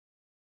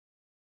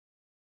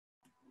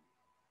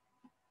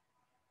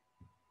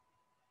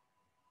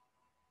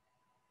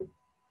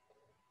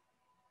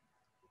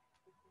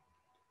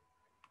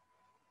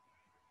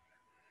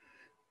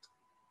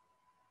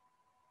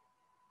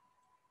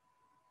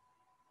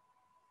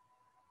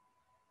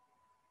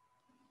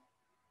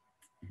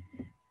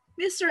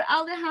Mr.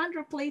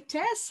 Alejandro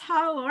Playtest,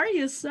 how are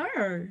you,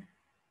 sir?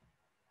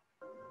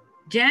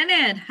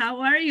 Janet, how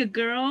are you,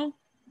 girl?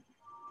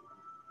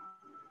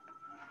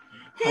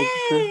 Hi, teacher.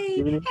 Good Hey,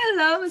 evening.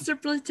 hello, Mr.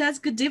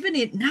 Playtest. Good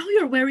evening. Now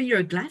you're wearing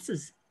your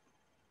glasses.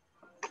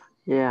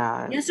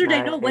 Yeah,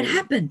 Yesterday, no, what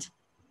happened?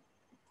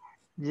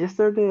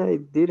 yesterday I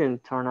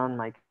didn't turn on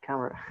my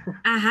camera.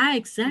 Aha,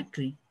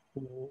 exactly.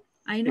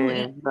 I know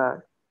it.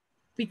 But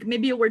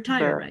Maybe you were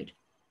tired, right?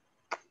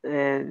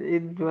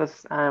 it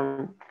was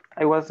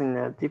I was in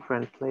a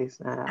different place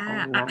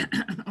and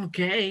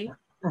Okay.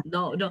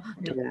 No,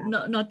 yeah.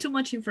 not too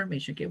much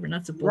information. Okay, we're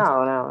not supposed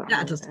to. No,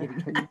 Nah, just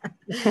kidding.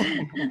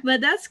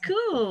 But that's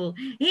cool.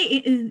 Hey,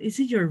 is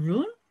it your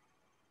room?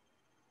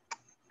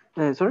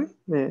 Sorry,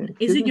 Is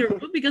excuse it me. your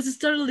room? Because it's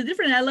totally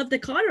different. I love the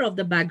color of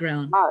the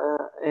background.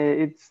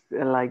 It's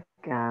like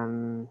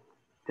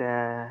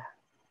the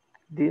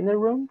dinner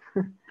room.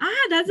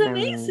 That's um,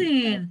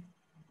 amazing.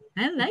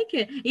 I like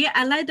it. Yeah,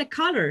 I like the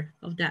color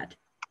of that.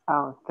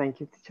 oh, thank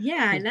you, teacher.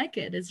 Yeah, I like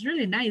it. It's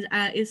really nice.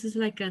 It's just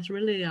like a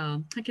really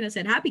how can I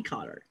say it? Happy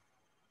color.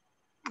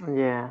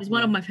 Yeah, It's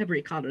one of my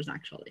favorite colors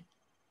actually.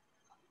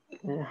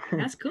 yeah.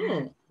 That's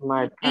cool.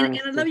 My And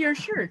parents I too. love your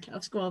shirt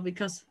of school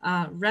because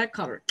red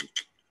color.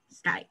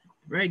 Sky.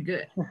 Very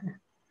good.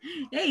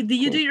 Hey, did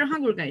you do Thank your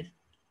homework, guys?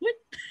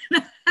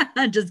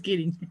 What? Just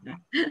kidding.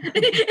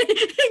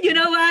 You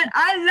know what?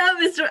 I love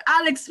Mr.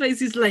 Alex face.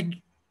 He's like,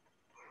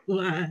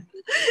 what?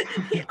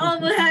 He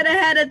almost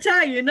had a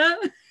tie, you know?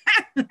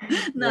 No, no,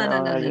 No,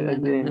 no, no, I no, no,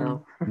 didn't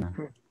no.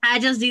 know. I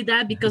just did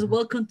that because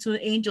welcome to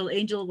Angel.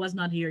 Angel was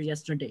not here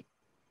yesterday.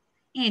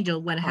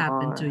 Angel, what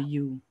happened to Oh,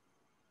 you?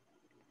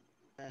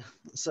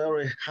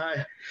 Sorry,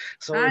 hi.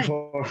 Sorry Hi.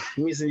 for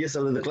missing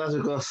yesterday the class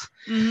because,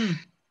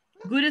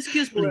 Good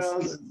excuse, please.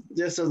 well,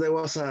 yesterday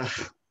was a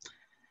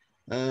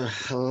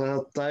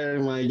lot tired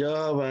in my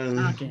job and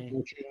Okay.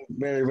 came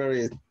very,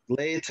 very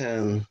late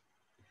and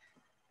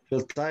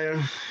feel tired.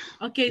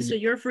 Okay, so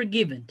you're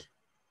forgiven.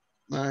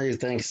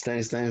 Thanks.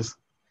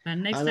 But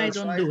next And time,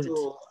 don't do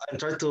it. I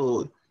try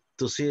to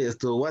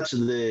watch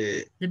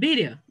the The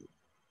video.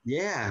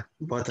 yeah,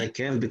 but I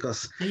can't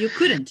because You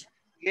couldn't.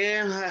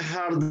 yeah, I had a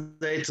hard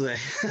day today.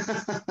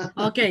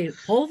 Okay,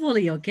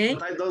 hopefully, okay?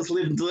 But I don't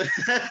sleep today.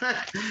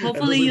 I don't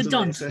Hopefully sleep you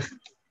today.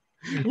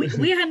 don't.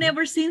 We have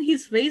never seen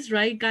his face,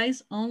 right,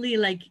 guys? Only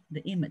like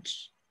the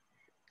image.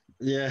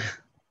 Yeah.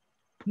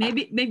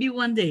 Maybe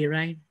one day,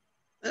 right?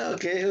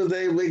 Okay,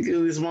 they wake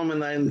this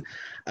moment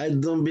I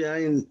don't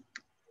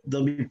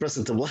be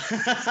presentable.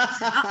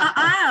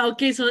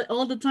 Okay. So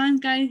all the time,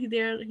 guys,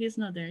 he's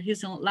not there.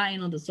 He's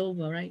lying on the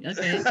sofa, right?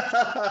 Okay.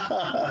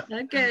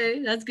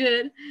 Okay, that's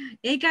good.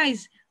 Hey,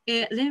 guys,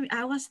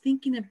 I was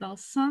thinking about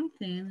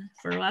something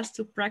for us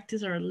to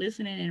practice our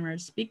listening and our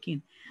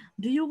speaking.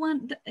 Do you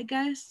want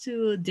guys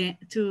to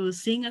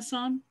sing a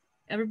song,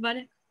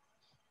 everybody?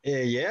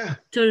 Yeah.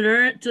 To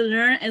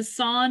learn a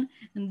song,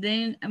 and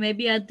then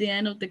maybe at the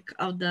end of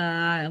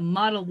the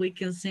model we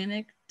can sing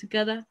it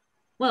together.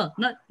 Well,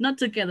 not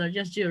together,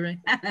 just you, right?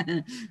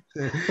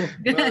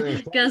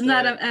 Because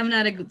I'm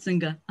not a good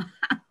singer.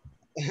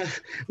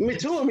 Me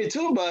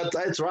too, but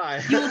I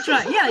try. You will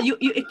try. Yeah,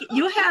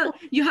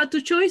 you have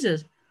two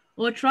choices,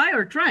 or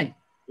try.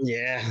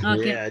 Yeah.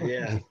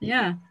 Okay.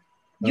 Yeah.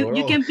 You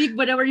Well, can pick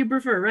whatever you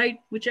prefer, right?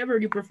 Whichever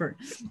you prefer.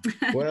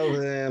 well,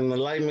 I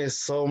like me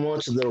so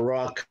much the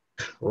rock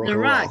The and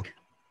roll. rock.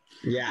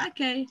 Yeah.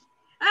 Okay.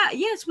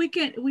 Yes, we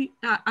can.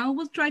 I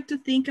will try to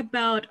think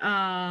about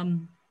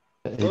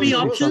three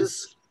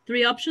options.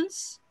 Three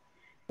options,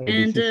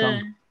 and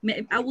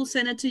I will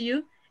send it to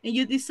you, and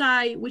you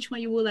decide which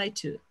one you would like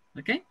to.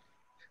 Okay.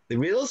 The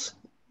Beatles?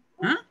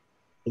 Huh?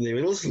 The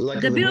Beatles?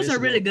 Like The the Beatles are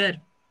really musical?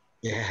 good.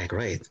 Yeah,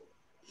 great.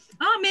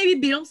 Oh,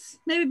 maybe Beatles.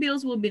 Maybe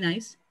Beatles will be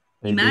nice.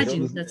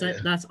 Imagine.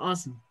 That's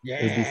awesome. Yeah,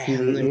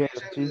 and the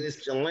music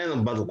is John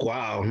Lennon, but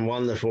wow,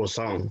 wonderful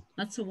song.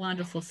 That's a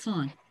wonderful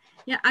song.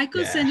 Yeah, I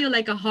could Yeah. send you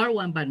like a hard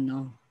one, but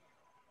no.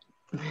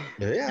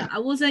 Yeah. I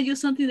will send you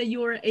something that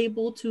you are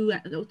able to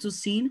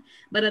sing,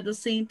 but at the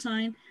same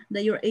time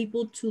that you're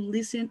able to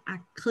listen a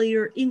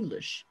clear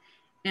English.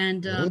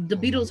 And the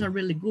Beatles are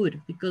really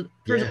good because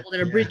first of all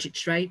they're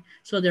British, right?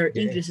 So their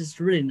English is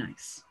really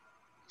nice.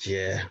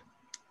 Yeah.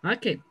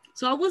 Okay,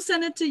 so I will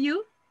send it to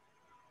you,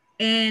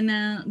 and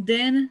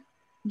then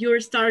you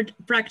start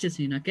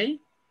practicing. Okay,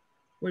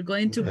 we're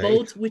going to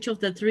vote which of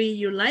the three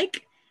you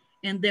like,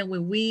 and then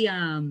when we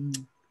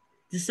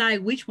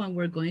decide which one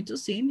we're going to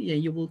sing, yeah,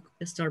 you will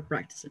start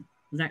practicing.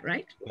 Is that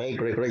right?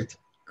 Great.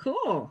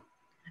 Cool.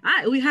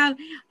 We have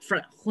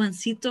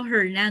Juancito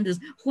Hernandez.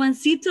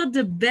 Juancito,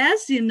 the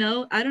best, you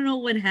know. I don't know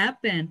what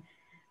happened,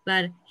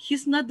 but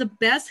he's not the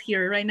best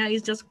here right now.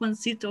 He's just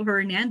Juancito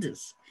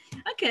Hernandez.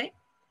 Okay.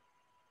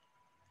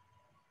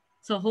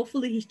 So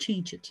hopefully he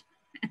changed it.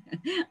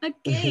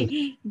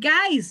 Okay,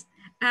 guys,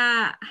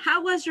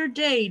 how was your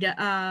day?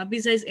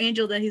 Besides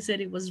Angel that he said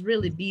it was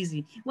really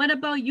busy. What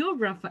about you,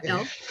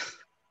 Rafael?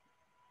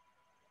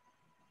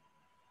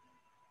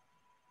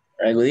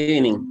 Good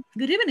evening.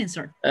 Good evening,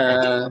 sir.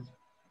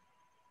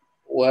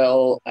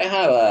 Well, I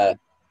have a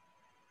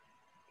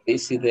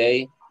busy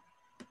day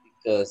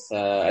because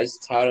I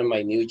started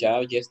my new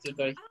job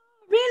yesterday.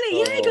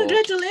 Really? So, Yay,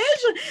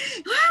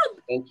 congratulations. Wow.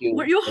 thank you.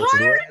 Were you That's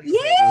hired? great.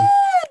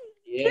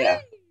 Yay. Yeah.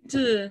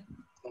 Great.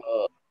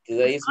 So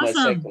today is my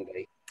Awesome. second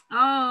day.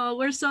 Oh,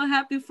 we're so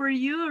happy for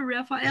you,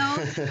 Rafael.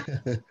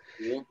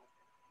 Yeah.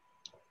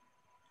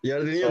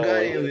 You're the new So,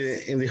 guy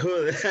yes. in the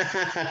hood.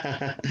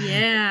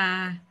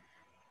 Yeah,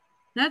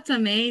 that's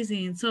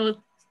amazing. So,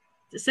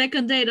 the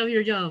second date of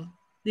your job,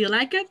 do you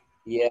like it?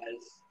 Yes.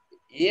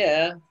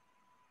 Yeah,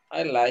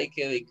 I like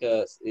it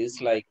because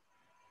it's like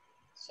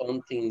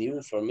something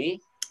new for me.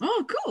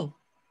 Oh, cool.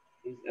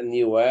 It's a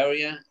new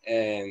area,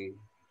 and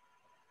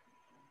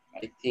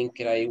I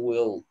think I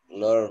will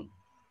learn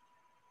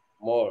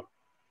more.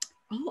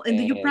 Oh, and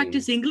do you And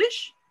practice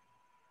English?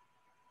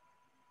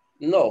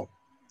 no,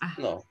 Ah,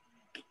 no,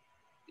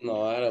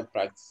 no, I don't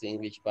practice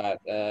English, but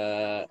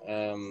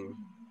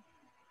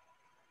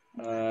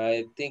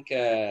I think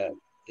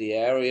the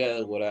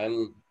area where I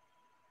am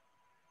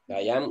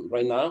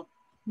right now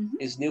mhm.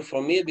 is new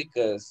for me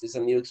because it's a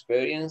new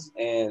experience,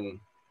 and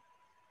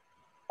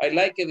I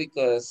like it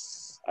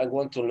because I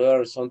want to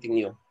learn something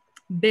new.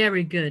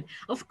 Very good.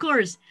 Of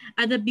course,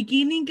 at the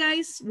beginning,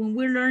 guys, when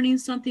we're learning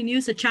something new,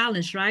 it's a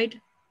challenge, right?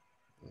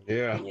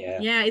 Yeah. Yeah,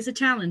 Yeah, it's a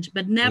challenge,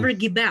 but never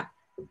give up.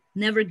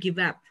 Never give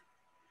up.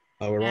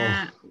 Our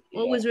own.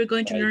 Always we're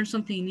going to right. learn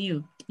something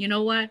new. You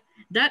know what?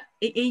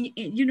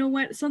 You know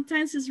what?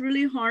 Sometimes it's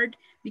really hard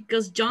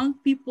because young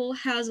people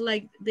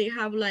they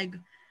have like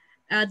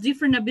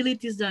different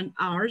abilities than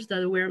ours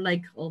that we're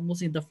like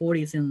almost in the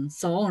 40s and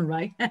so on,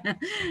 right?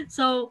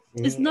 So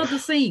it's not the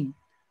same.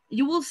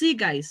 You will see,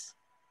 guys.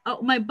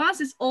 My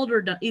boss is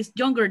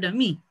younger than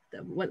me.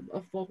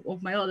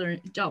 Of my other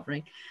job,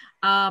 right?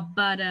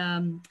 But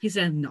he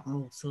said,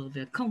 "No,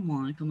 Sylvia, come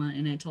on, come on."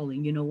 And I told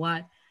him, you know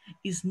what?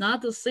 It's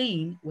not the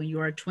same when you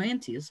are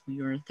 20s, when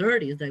you're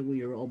 30s, that when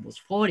you're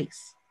almost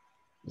 40s.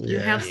 You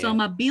have Yeah. Yeah, some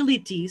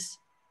abilities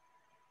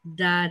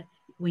that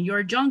when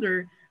you're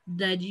younger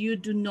that you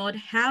do not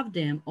have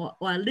them, or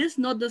at least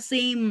not the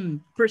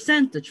same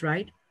percentage,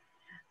 right?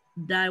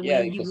 That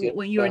yeah, because you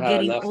when you're don't have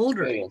getting enough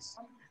older, experience.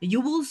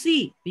 you will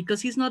see,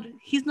 because he's not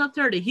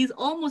 30, he's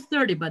almost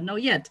 30, but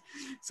not yet.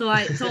 So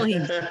I told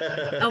him,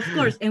 of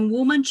course, and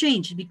women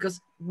change because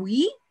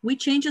we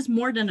changes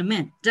more than a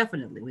man,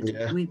 definitely we do.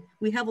 Yeah.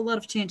 We have a lot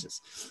of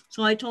changes.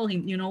 So I told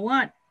him, you know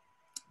what,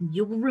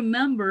 you will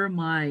remember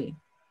my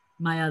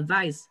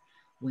advice.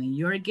 When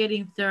you're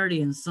getting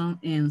 30 and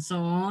so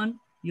on,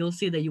 you'll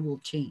see that you will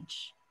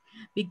change.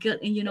 Because,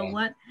 and you know Yeah,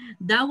 what,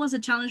 that was a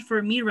challenge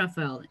for me,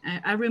 Rafael.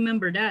 I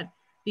remember that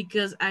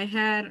because I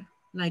had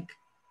like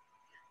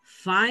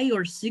 5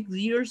 or 6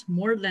 years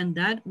more than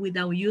that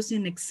without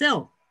using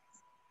Excel.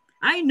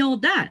 I know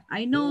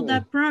Mm.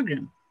 that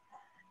program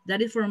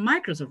that is for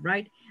Microsoft,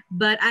 right?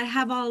 But I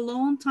have a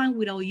long time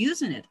without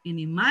using it, and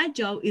in my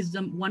job is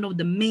one of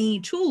the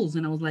main tools.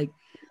 And I was like,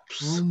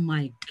 oh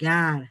my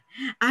God.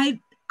 I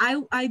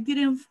I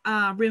didn't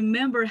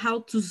remember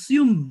how to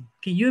zoom.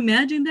 Can you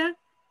imagine that?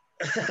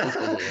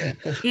 yeah,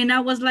 And I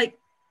was like,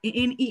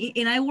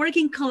 and I work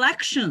in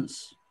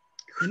collections.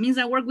 It means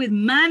I work with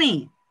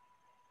money.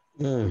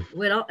 Mm.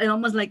 And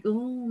almost like,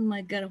 oh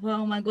my God,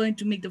 how am I going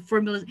to make the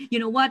formulas? You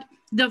know what?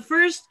 The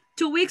first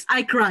 2 weeks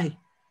I cried.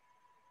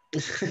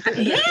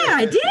 Yeah,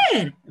 I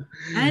did.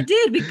 I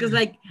did because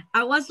like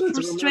I was To remember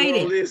all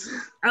frustrated. this.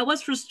 I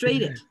was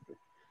frustrated.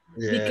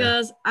 Yeah.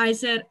 Because I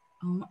said,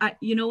 oh,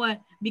 you know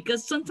what?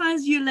 Because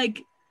sometimes you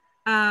like,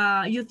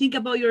 you think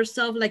about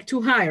yourself like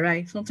too high,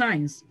 right?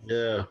 Sometimes.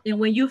 Yeah. And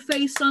when you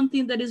face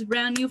something that is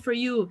brand new for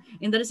you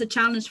and that is a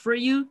challenge for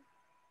you,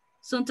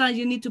 sometimes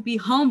you need to be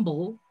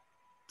humble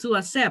to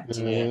accept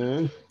yeah,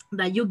 Mm.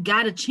 that you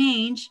gotta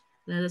change,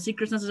 that the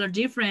circumstances are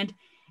different,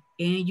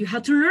 and you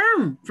have to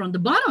learn from the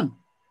bottom.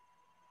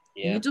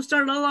 You yeah. need to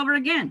start all over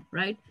again,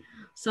 right?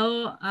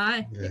 So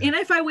Yeah. and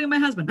I fight with my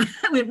husband.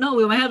 with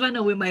my husband,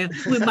 no, with my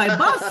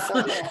boss.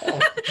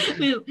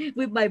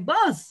 with my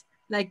boss.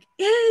 Like,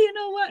 yeah, you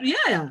know what?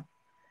 Yeah.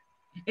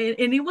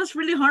 And it was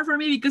really hard for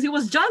me because he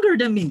was younger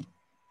than me.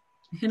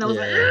 And I was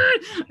like,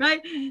 Yeah.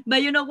 right?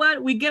 But you know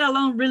what? We get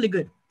along really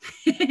good.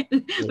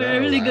 We're All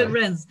really good right.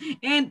 friends.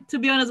 And to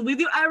be honest with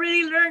you, I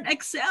already learned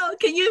Excel.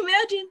 Can you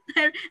imagine?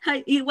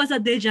 It was a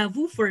deja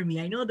vu for me.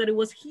 I know that it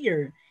was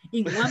here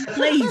in one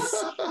place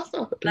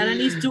that I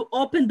need to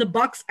open the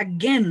box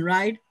again,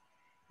 right?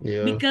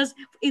 Yeah. Because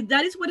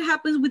that is what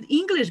happens with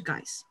English,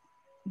 guys.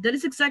 That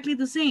is exactly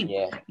the same.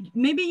 Yeah,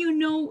 Maybe you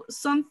know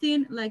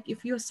something like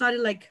if you started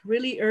like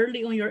really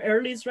early on your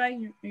earlies, right?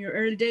 In your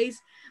early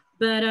days.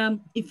 But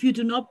if you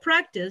do not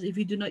practice, if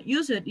you do not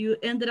use it, you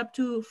ended up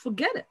to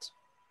forget it.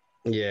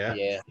 Yeah.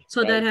 yeah,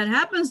 So that right. had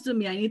happens to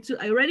me.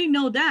 I already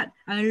know that.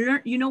 I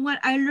learned, you know what?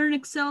 I learned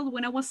Excel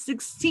when I was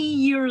 16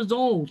 years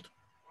old.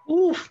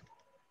 Oof.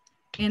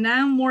 And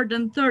I'm more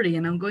than 30,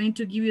 and I'm going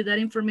to give you that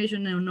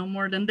information and no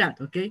more than that,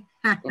 okay?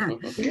 Yeah.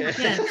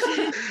 Yeah.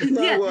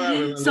 No, Yeah. go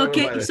ahead. So Don't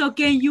worry about it.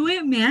 can you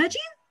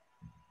imagine?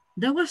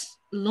 That was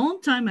a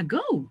long time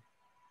ago.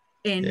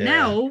 And Yeah.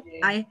 now Yeah,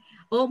 I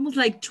almost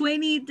like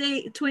 20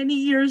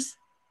 years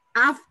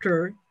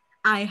after,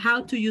 I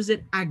have to use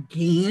it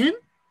again.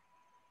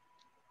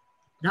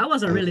 That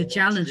was a really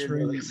challenge for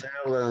me.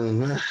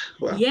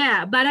 Well,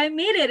 Yeah, but I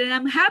made it and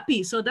I'm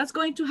happy. So that's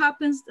going to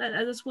happen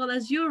as well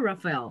as you,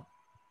 Rafael.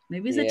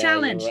 Maybe it's a Yeah,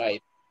 challenge. you're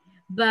right.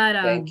 But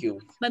Thank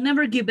you. But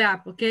never give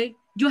up, okay?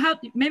 You have,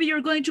 maybe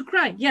you're going to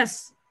cry.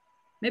 Yes.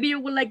 Maybe you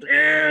will like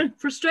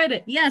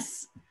frustrated.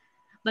 Yes.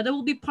 But that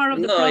will be part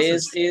of the No,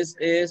 process.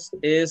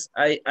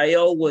 I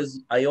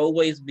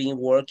always been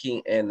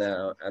working in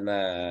a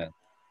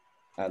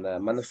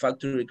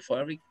manufacturing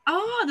fabric.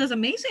 Oh, that's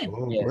amazing.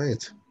 oh, Yeah.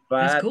 great.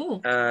 That's But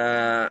cool.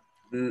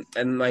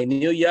 and my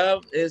new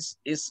job is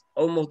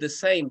almost the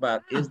same,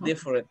 but it's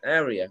different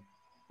area.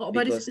 Oh,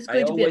 but Because it's I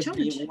going to be a always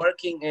challenge. been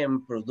working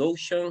in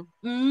production,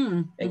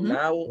 and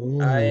now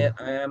Mm.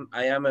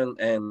 I am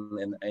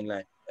in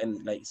like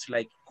it's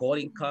like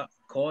coding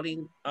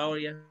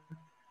area.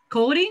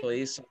 Coding? So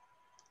it's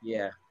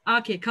yeah.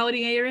 Okay,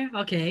 coding area.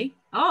 Okay.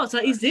 Oh, so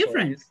it's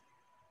different.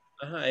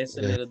 It's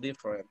a little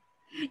different.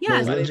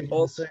 Yes. But it's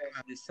also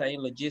the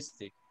same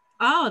logistic.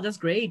 Oh, that's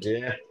great.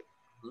 Yeah.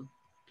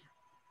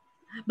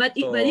 But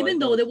So even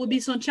though there will be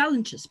some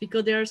challenges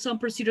because there are some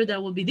procedures that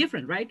will be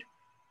different, right?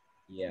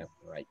 Yeah,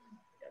 right.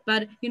 Yeah.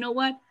 But you know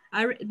what?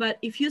 But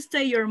if you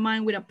stay your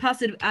mind with a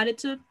positive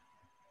attitude,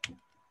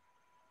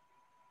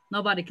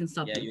 nobody can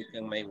stop you. You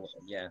can make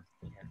yeah.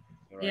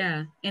 Right.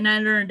 Yeah, and I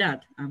learned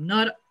that I'm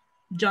not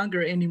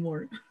younger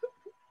anymore.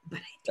 But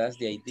that's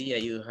the idea.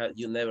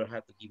 You never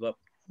have to give up.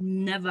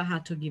 Never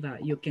had to give up.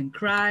 You can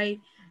cry,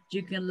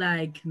 you can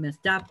like mess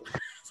up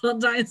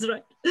sometimes,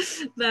 right?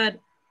 But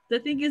the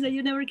thing is that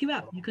you never give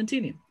up. You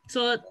continue.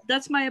 So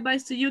that's my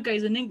advice to you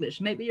guys in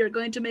English. Maybe you're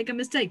going to make a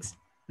mistakes.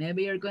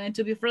 Maybe you're going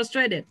to be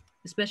frustrated,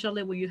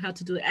 especially when you have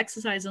to do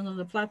exercises on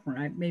the platform,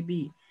 right?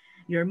 Maybe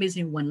you're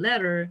missing one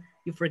letter,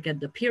 you forget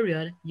the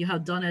period, you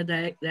have done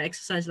the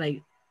exercise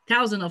like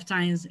thousands of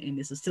times and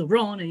it's still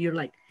wrong. And you're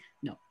like,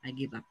 no, I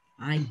give up.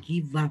 I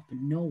give up.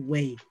 No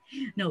way.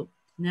 No,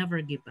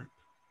 never give up.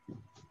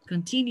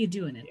 Continue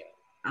doing it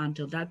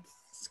until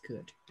that's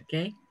good,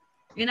 okay?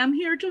 And I'm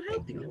here to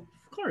help you,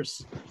 of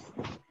course.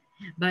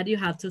 But you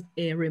have to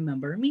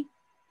remember me.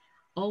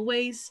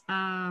 Always,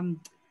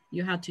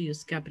 you have to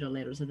use capital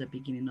letters at the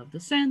beginning of the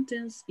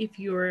sentence. If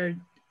you're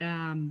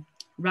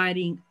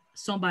writing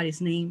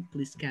somebody's name,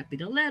 please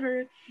capital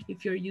letter.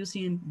 If you're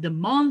using the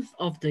month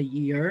of the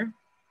year,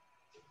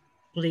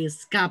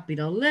 please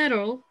capital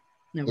letter.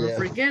 Never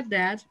forget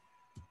that.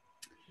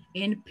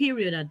 And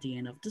period at the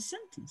end of the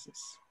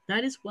sentences.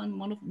 That is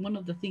one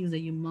of the things that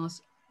you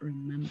must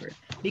remember,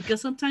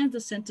 because sometimes the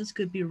sentence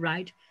could be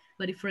right,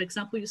 but if, for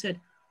example, you said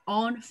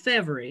on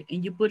February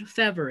and you put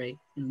February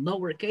in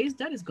lowercase,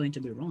 that is going to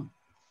be wrong.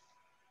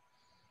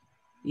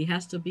 It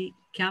has to be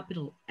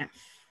capital F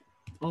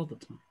all the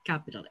time,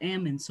 capital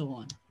M, and so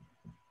on.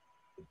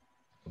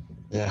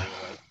 Yeah.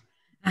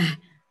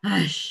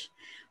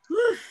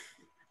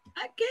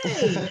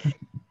 Okay.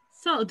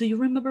 So, do you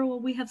remember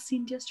what we have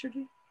seen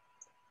yesterday?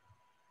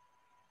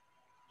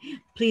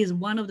 Please,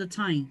 one of the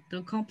time.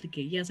 Don't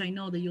complicate. Yes, I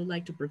know that you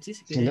like to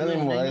participate.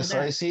 Synonyms.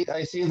 I see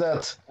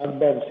that.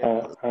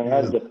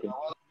 Adjectives.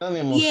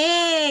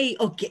 Yay!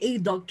 Okay,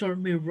 Dr.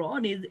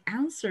 Mironi's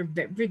answer.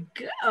 Very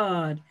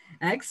good.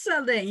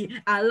 Excellent.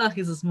 I love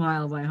his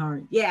smile by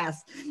heart.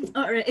 Yes.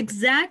 All right,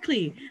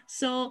 exactly.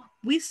 So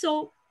we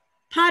saw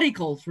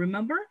particles,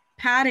 remember?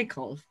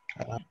 Particles.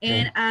 Okay.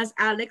 And as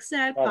Alex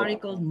said,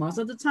 particles, most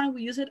of the time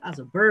we use it as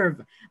a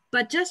verb.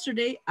 But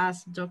yesterday,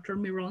 as Dr.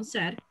 Miron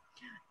said,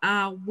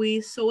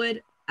 we saw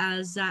it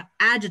as an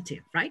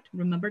adjective, right?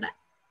 Remember that?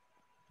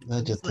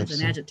 Adjective. So it's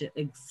an adjective,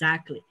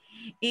 exactly.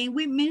 And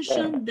we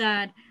mentioned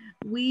that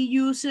we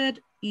use it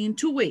in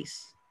two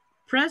ways,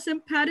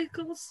 present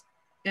particles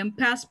and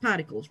past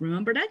particles.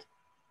 Remember that?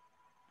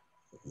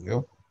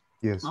 Yep.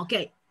 Yes.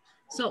 Okay.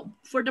 So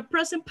for the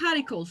present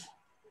particles,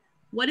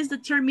 what is the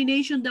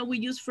termination that we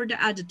use for the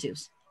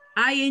adjectives?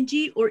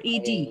 ing or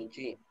ed? ing.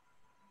 ing.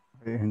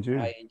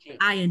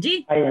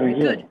 Very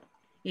good.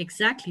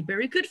 Exactly.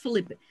 Very good,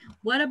 Felipe.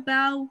 What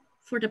about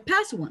for the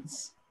past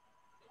ones?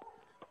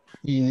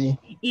 Ed.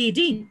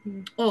 Ed.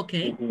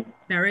 Okay.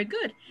 Very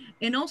good.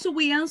 And also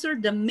we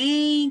answered the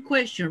main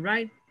question,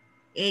 right?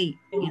 A.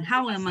 And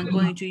how am I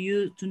going to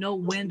use to know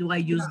when do I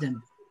use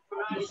them?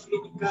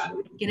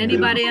 Can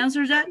anybody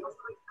answer that?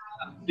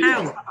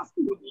 How?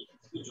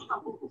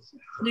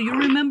 Do you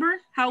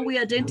remember how we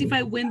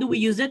identify when do we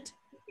use it?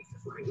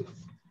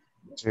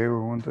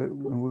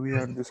 When we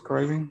are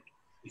describing.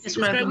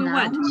 Describing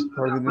what?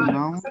 Describing the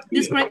noun.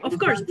 Describe, of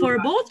course, for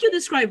both you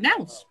describe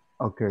nouns.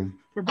 Okay.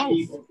 For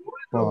both.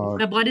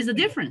 But what is the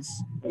difference?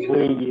 We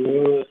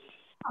use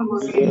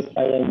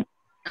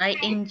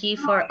ing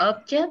for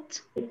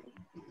object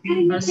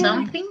or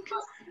something.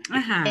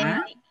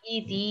 And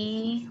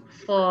ed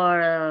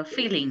for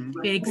feeling.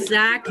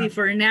 Exactly,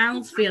 for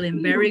nouns,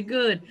 feeling. Very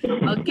good.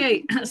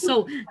 Okay,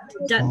 so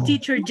that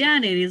teacher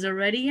Janet is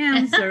already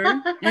answered.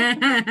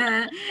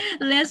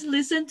 Let's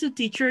listen to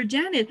teacher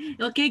Janet.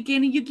 Okay,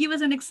 can you give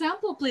us an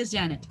example, please,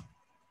 Janet?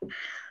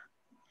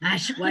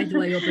 Ash, why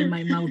do I open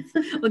my mouth?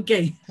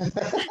 Okay.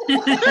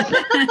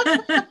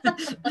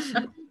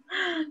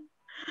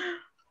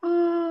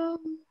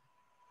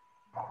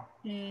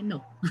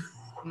 No.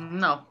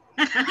 No.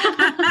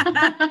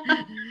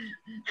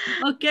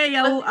 Okay,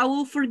 I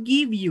will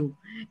forgive you.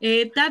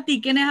 Tati,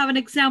 can I have an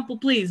example,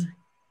 please?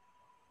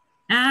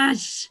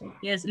 Ash.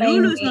 Yes,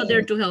 Lulu is not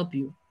there to help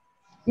you.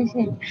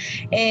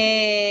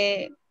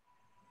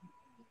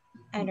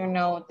 I don't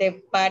know.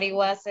 The party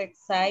was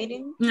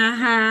exciting.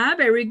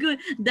 Very good.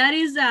 That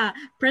is a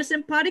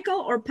present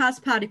particle or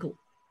past particle?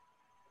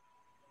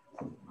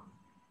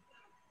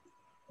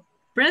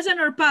 Present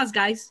or past,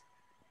 guys?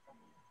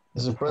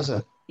 It's a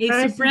present.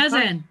 It's a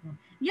present.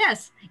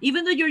 Yes,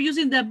 even though you're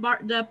using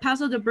the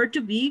past of the verb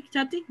to be,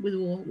 Tati, with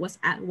was,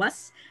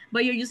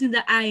 but you're using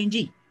the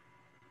ing.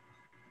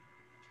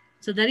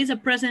 So that is a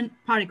present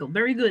particle.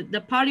 Very good.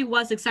 The party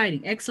was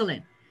exciting.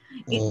 Excellent.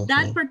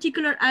 That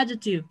particular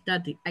adjective,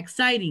 Tati,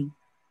 exciting,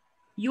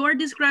 you're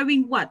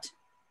describing what?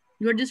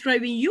 You're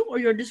describing you or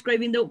you're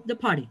describing the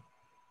party?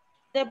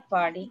 The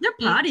party. The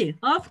party,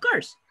 of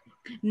course.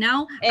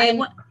 Now, I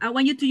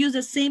want you to use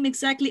the same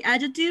exactly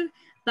adjective,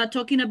 but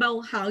talking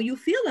about how you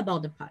feel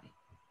about the party.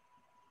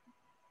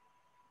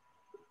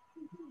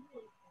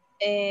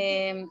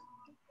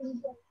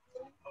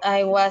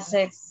 I was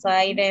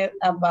excited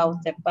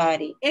about the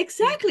party.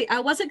 Exactly, I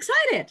was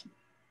excited.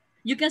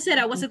 You can say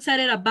I was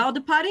excited about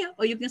the party,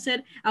 or you can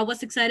say I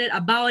was excited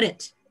about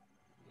it.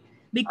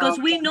 Because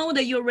we know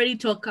that you already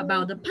talk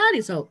about the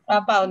party, so.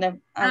 About the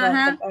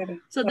party.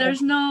 So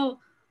there's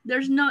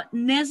not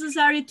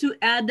necessary to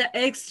add the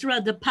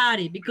extra, the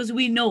party, because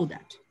we know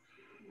that.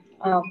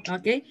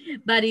 Okay,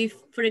 but if,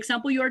 for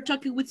example, you're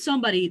talking with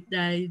somebody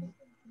that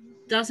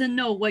doesn't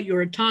know what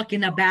you're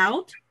talking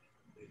about,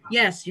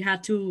 yes, you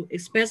have to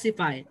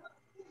specify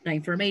the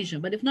information,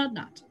 but if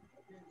not.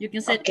 You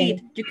can say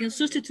it, you can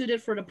substitute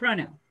it for the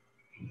pronoun.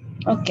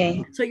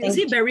 Okay. So you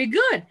see, very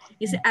good.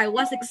 You say, I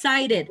was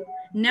excited.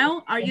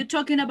 Now, are you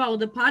talking about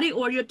the party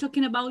or you're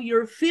talking about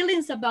your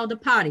feelings about the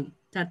party,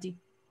 Tati?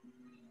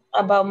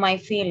 About my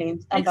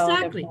feelings.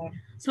 Exactly. About the party.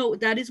 So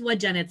that is what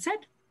Janet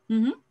said.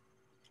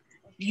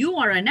 You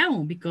are a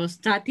noun because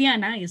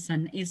Tatiana is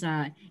a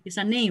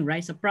name, right?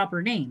 It's a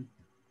proper name,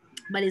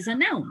 but it's a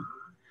noun.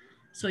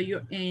 So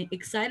you're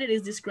excited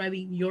is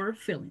describing your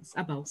feelings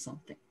about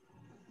something.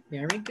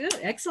 Very good,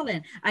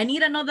 excellent. I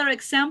need another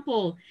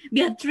example.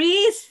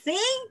 Beatrice,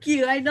 thank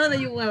you. I know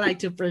that you would like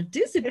to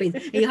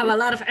participate. You have a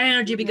lot of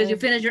energy because you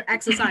finished your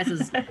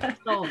exercises.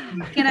 So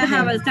can I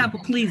have an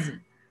example, please?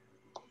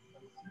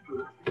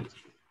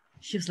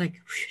 She was like,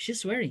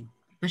 she's swearing.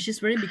 But she's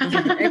swearing because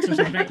of the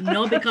exercise, right?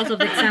 Not because of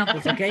the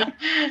examples, okay?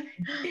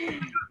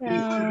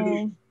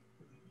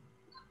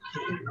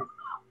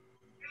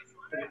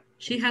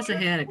 She has a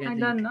headache, I think.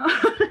 don't know.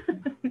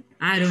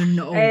 I don't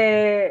know.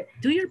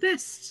 Do your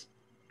best.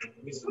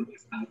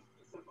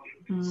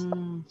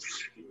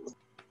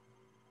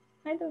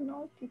 I don't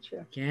know,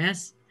 teacher.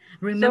 Yes.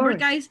 Remember, Sorry.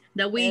 guys,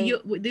 that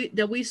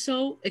we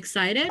so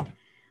excited.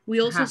 We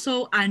also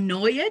so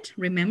annoyed.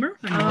 Remember?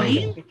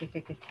 Annoying,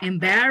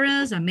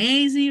 embarrassed,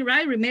 amazing,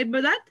 right?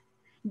 Remember that?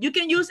 You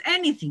can use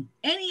anything,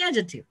 any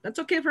adjective. That's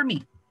okay for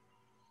me.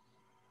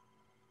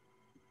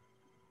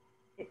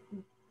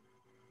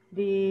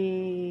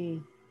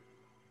 The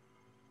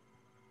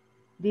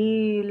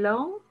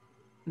long?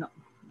 No.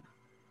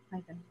 I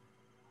don't.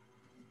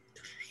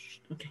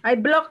 Okay. I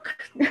block.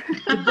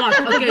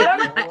 Okay.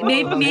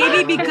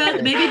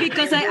 maybe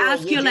because I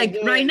asked you like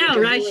right now,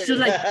 right? She's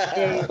like,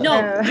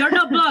 no, you're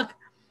not blocked.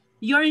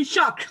 You're in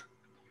shock,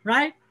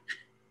 right?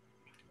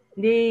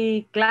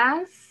 The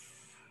class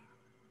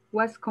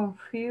was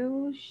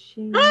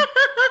confused.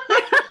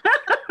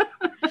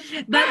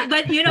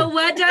 But you know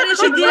what, Janet?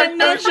 She didn't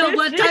mention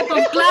what type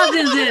of class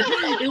is it.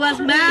 It was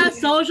math,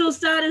 social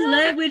studies,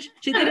 language.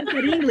 She didn't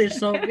put English,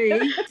 so okay.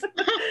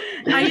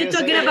 Are you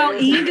talking about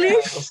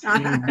English?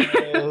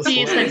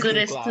 She is a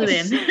good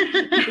student.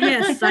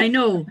 Yes, I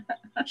know.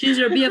 She's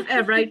your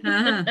BFF, right?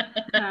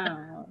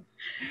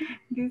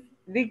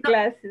 The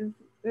classes,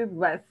 it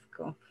was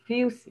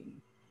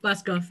confusing.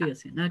 Was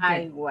confusing. Okay.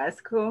 I was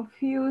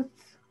confused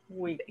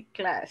with the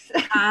class.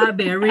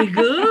 Very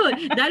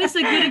good. That is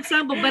a good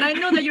example, but I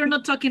know that you're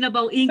not talking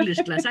about English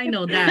class. I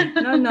know that.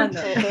 No.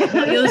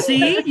 You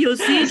see,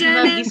 It's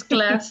Janet? not this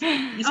class.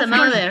 It's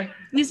another.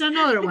 It's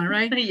another one,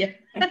 right? Yeah.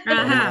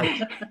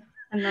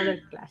 Another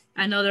class.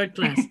 Another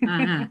class.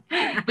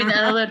 With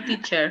another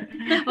teacher.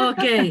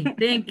 Okay,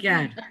 thank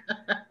God.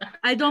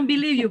 I don't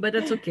believe you, but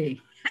that's okay.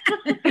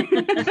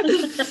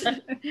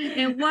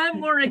 And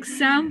one more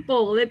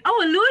example.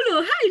 Oh,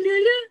 Lulu. Hi,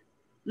 Lulu.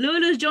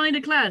 Lulu's joined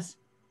the class.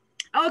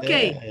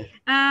 Okay.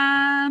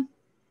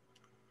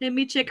 Let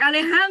me check.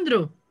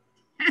 Alejandro.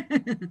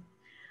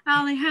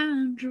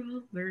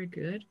 Alejandro. Very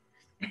good.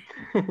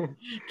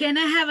 Can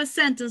I have a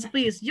sentence,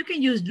 please? You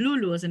can use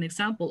Lulu as an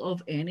example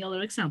of any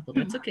other example.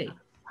 That's okay.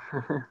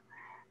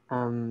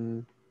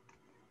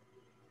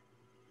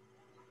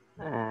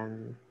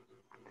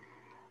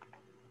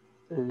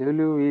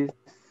 Lulu is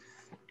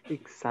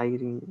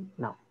exciting.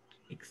 No.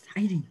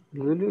 Exciting.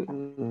 Lulu.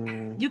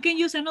 You can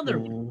use another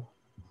one.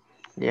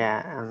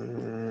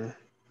 Yeah.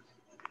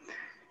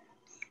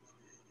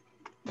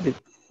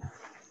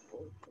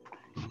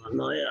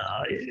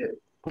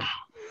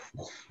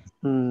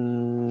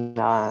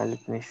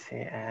 Let me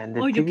see.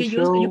 The you TV can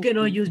show. use. You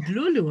cannot use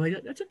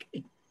Lulu. That's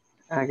okay.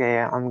 Okay,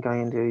 I'm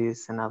going to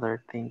use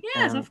another thing.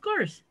 Yes, of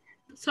course.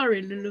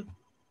 Sorry, Lulu.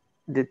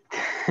 The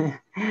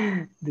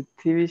the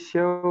TV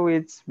show,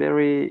 it's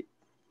very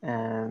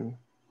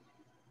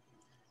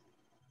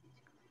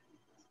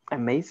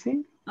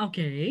amazing.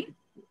 Okay.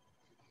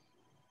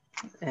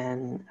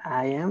 And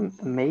I am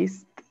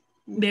amazed.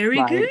 Very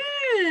good.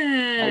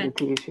 By the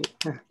TV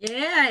show.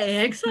 Yeah,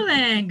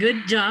 excellent.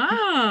 Good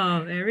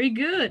job. Very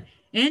good.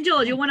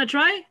 Angel, you want to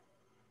try?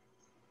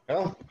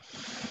 Oh.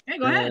 Okay,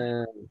 go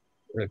ahead.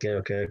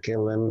 Okay.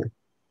 Let me.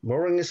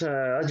 Boring is an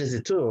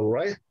adjective too,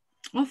 right?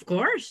 Of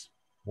course.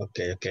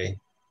 Okay.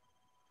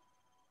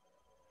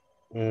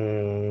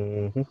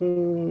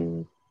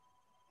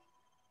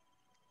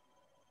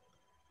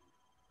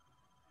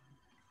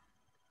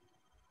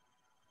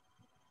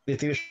 The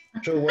TV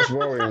show was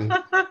boring.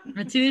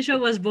 The TV show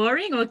was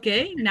boring.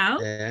 Okay, now?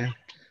 Yeah.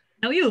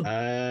 Now you.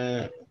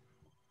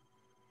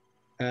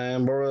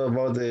 I'm bored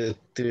about the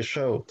TV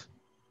show.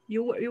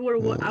 You were.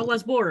 I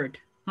was bored.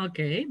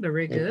 Okay,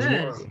 very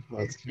good.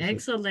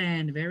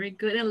 Excellent, very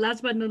good. And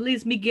last but not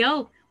least,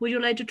 Miguel, would you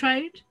like to try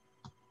it?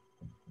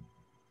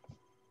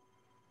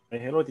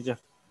 Hello, teacher.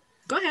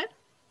 Go ahead.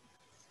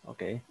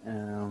 Okay.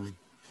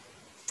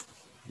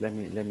 Let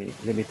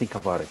me think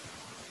about it.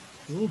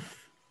 Oof.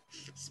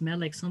 Smell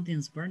like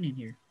something's burning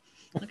here.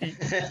 Okay.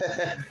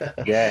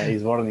 Yeah,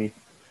 it's burning.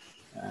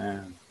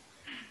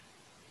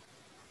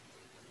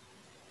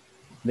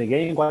 The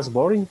game was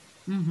boring.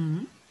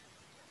 Mm-hmm.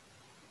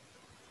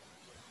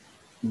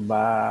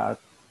 But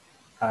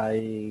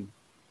I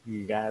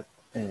got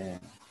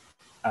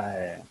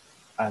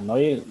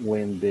annoyed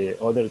when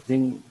the other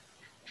thing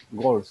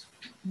goes.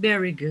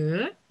 Very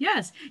good.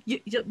 Yes,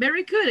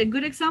 very good. A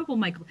good example,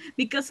 Michael.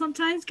 Because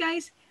sometimes,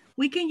 guys,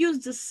 we can use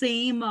the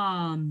same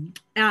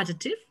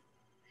adjective,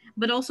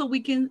 but also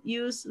we can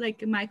use,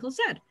 like Michael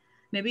said,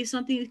 maybe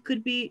something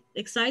could be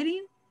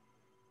exciting,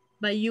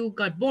 but you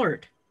got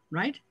bored,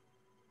 right?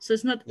 So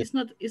it's not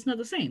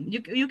the same.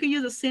 You can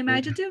use the same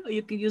adjective, or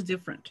you can use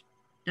different.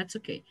 That's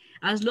okay.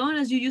 As long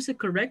as you use it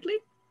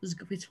correctly,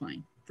 it's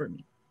fine for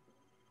me.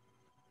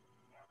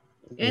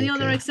 Any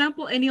other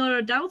example? Any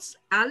other doubts?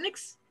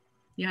 Alex,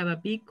 you have a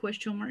big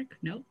question mark?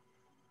 No?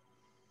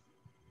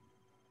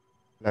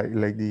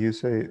 Like you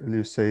say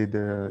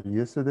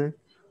yesterday,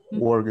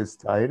 work is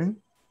tiring.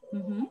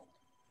 Mm-hmm.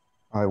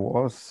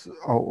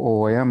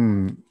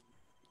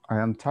 I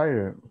am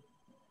tired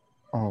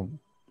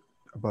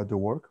about the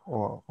work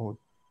or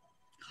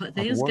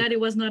Thanks God it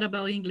was not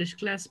about English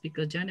class,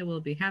 because Johnny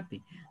will be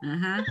happy.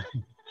 Uh-huh.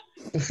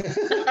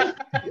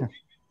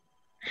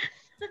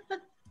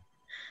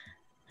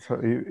 So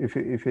if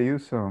you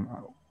use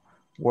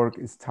work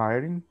is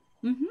tiring,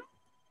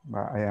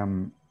 but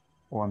I'm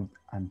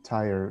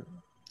tired.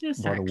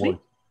 Exactly. About the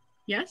work.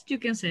 Yes, you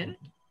can say it.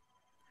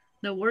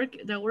 The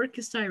work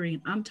is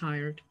tiring. I'm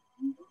tired.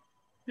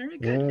 Very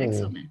good.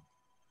 Excellent.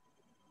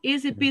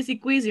 Easy peasy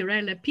queasy,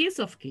 right? Like piece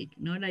of cake,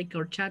 not like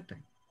horchata.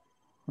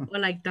 Or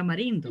like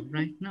tamarindo,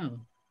 right? No.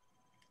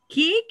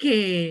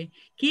 Kike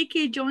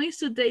joins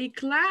today's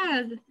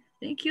class.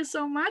 Thank you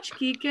so much,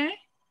 Kike.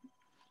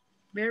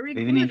 Very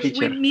good. Evening,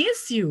 we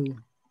miss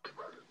you.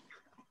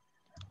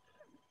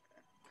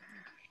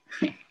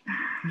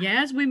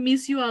 Yes, we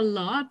miss you a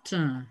lot.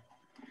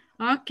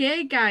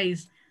 Okay,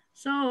 guys.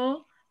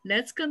 So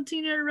let's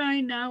continue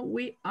right now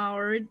with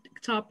our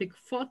topic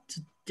for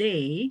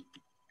today.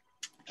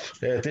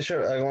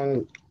 Teacher, I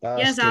want to ask.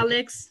 Yes,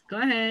 Alex, go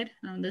ahead.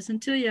 I'll listen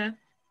to you.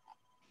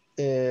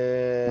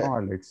 No,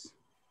 Alex.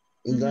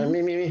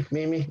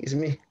 Me, it's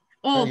me.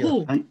 Oh,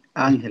 Angel. who?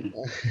 Angel.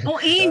 Oh,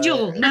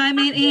 Angel. No, I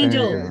mean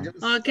Angel.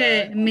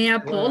 Okay, me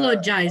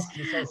apologize.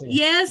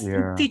 Yes,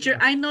 teacher,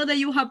 I know that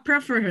you have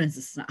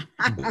preferences. No,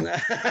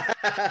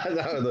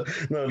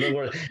 don't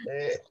worry.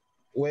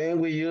 When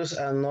we use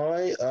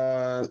annoy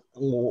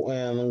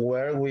and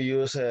where we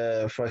use,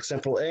 for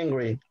example,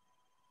 angry.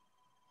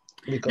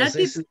 Because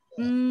this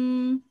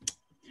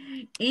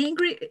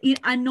angry,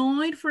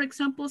 annoyed, for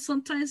example,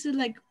 sometimes it's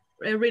like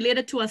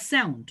related to a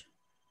sound.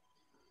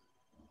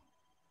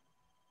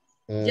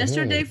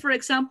 Yesterday, for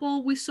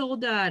example, we saw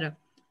that,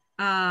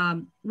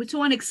 we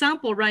saw an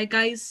example, right,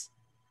 guys,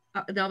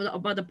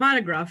 about the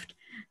paragraph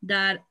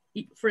that,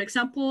 for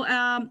example,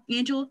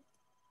 Angel,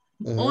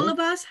 all of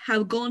us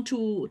have gone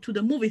to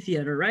the movie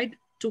theater, right,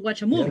 to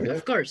watch a movie,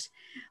 of course.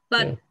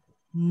 But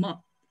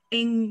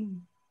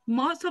in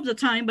most of the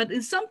time, but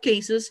in some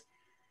cases,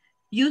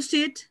 you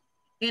sit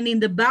and in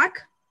the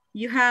back,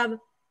 you have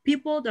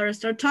people that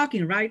start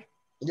talking, right?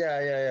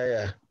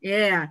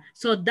 Yeah,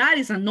 so that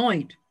is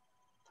annoyed.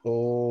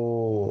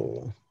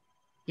 Oh.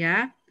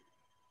 Yeah,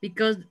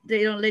 because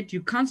they don't let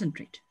you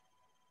concentrate.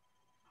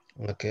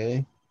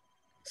 Okay.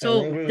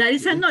 So that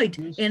is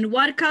annoyed. And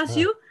what caused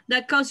you?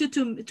 That caused you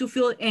to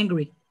feel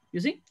angry. You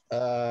see?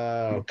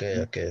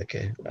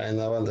 Okay. I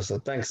now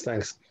understand.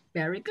 Thanks.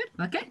 Very good.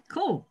 Okay,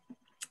 cool.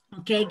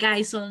 Okay,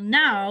 guys, so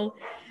now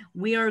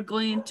we are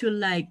going to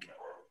like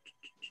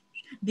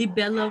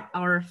develop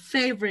our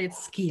favorite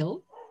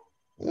skill,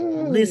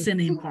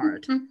 listening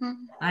part.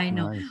 I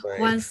know. Nice.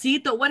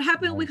 Juancito, what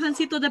happened with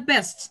Juancito the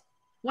best?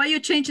 Why you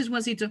changes,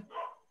 Juancito?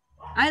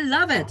 I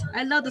love it.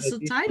 I love the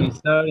subtitle.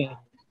 Sorry.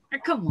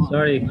 Come on.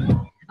 Sorry.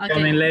 Okay.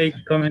 Coming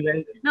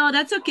late. No,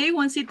 that's okay,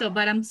 Juancito,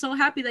 but I'm so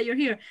happy that you're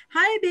here.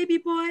 Hi, baby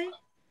boy.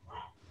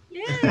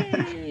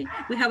 Yay.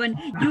 We have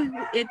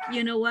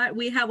you know what?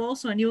 We have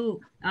also a new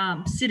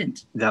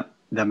student. The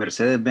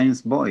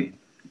Mercedes-Benz boy.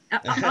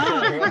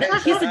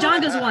 He's the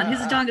youngest one. He's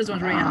the youngest one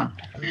right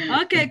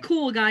now. Okay,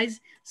 cool, guys.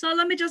 So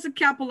let me just a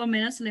couple of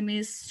minutes. Let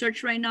me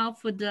search right now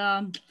for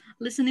the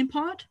listening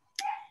part.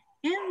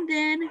 And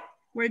then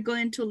we're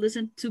going to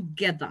listen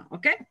together,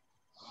 okay?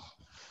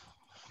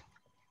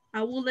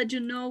 I will let you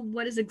know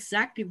what is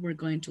exactly we're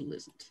going to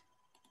listen to.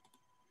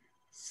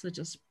 So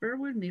just bear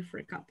with me for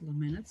a couple of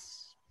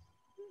minutes.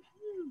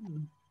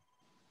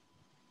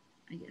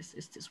 I guess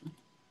it's this one.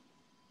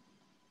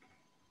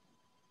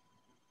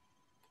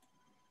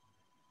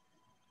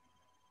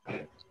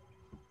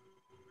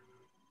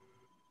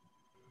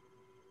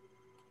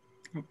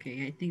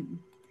 Okay, I think,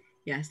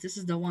 yes, this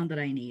is the one that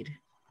I need.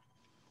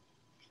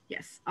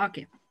 Yes,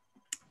 okay.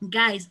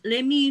 Guys,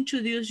 let me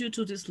introduce you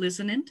to this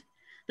listening.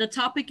 The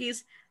topic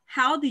is,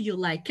 how do you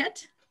like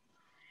it?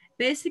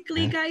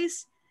 Basically,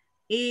 guys,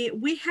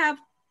 we have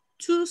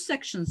two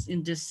sections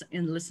in this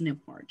listening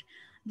part.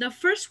 The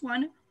first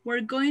one,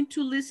 we're going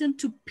to listen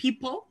to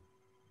people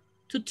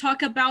to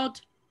talk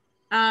about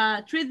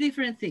three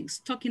different things,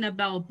 talking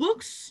about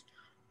books,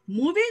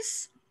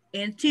 movies,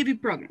 and TV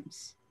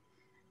programs.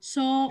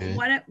 So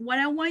what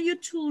I want you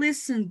to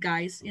listen,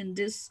 guys, in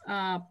this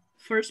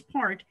first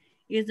part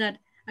is that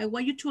I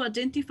want you to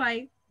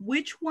identify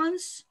which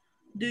ones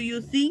do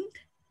you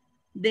think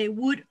they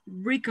would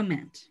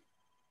recommend.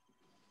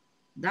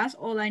 That's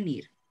all I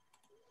need.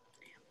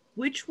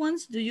 Which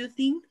ones do you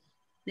think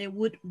they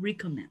would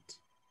recommend?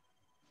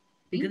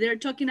 Because they're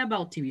talking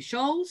about TV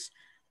shows,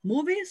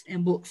 movies,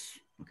 and books.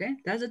 Okay,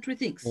 that's the three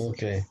things.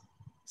 Okay.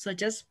 So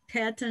just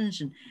pay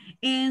attention.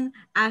 And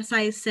as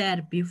I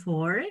said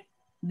before,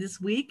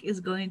 this week is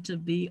going to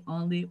be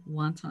only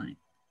one time.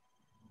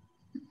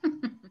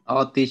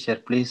 Oh, teacher,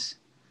 please.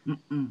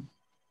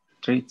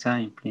 3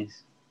 times,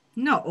 please.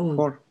 No,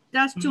 4.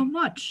 That's too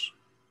much.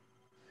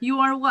 You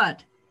are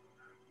what?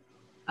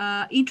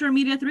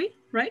 Intermediate 3,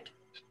 right?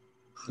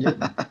 Yeah.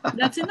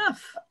 That's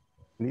enough.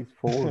 At least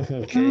 4.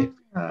 Okay.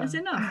 That's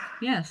enough.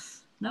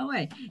 Yes. No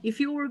way. If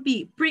you will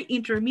be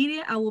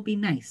pre-intermediate, I will be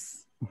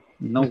nice.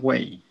 No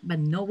way. But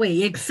no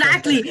way.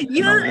 Exactly.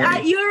 You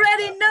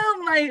already know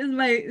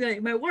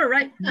my word,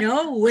 right?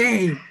 No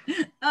way.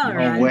 All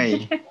right. No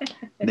way.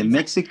 The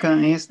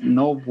Mexican is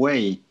no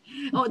way.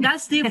 Oh,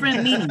 that's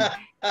different meaning.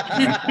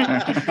 Yes.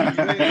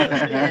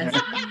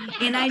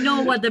 And I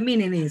know what the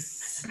meaning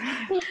is.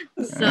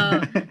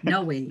 So,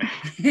 no way.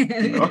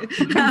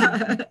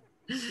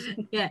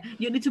 Yeah,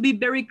 you need to be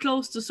very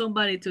close to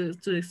somebody to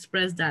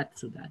express that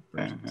to that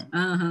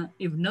person.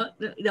 If not,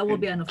 that will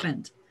be an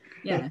offense.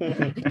 Yeah,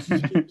 it's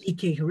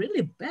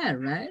really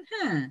bad, right?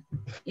 Huh?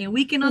 And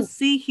we cannot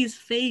see his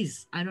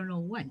face. I don't know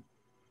why.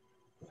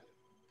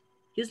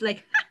 He's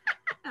like,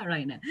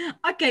 right now.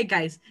 Okay,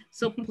 guys.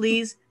 So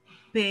please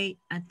pay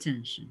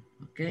attention.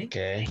 Okay.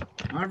 Okay.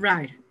 All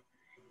right.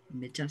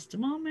 Give me just a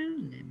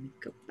moment. Let me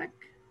go back.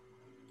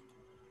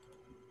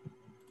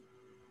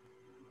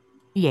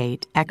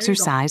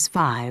 Exercise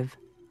 5,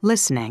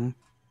 Listening.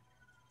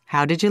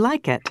 How did you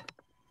like it?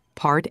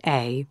 Part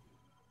A.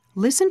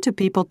 Listen to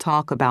people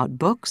talk about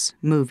books,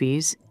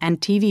 movies,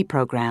 and TV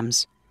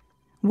programs.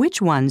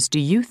 Which ones do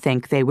you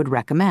think they would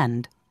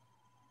recommend?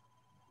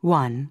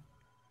 1.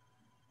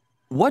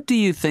 What do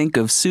you think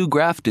of Sue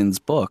Grafton's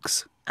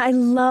books? I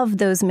love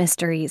those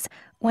mysteries.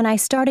 When I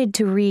started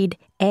to read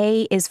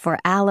A is for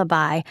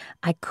Alibi,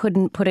 I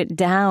couldn't put it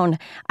down.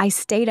 I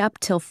stayed up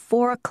till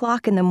 4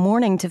 o'clock in the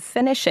morning to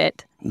finish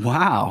it.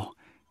 Wow.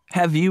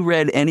 Have you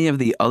read any of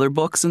the other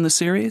books in the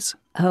series?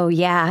 Oh,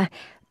 yeah.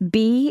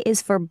 B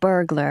is for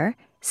burglar.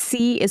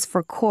 C is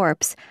for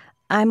corpse.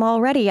 I'm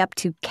already up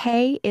to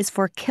K is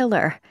for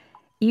killer.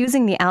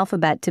 Using the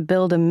alphabet to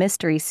build a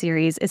mystery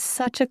series is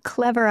such a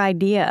clever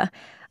idea.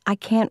 I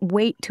can't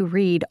wait to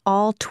read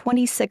all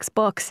 26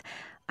 books.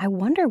 I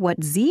wonder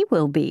what Z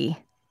will be.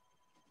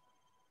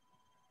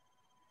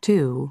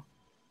 2.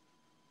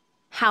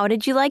 How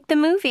did you like the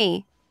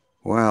movie?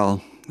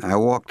 Well, I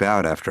walked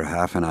out after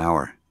half an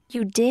hour.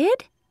 You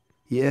did?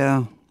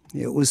 Yeah,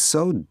 it was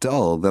so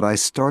dull that I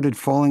started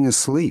falling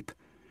asleep.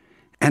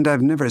 And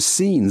I've never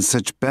seen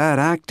such bad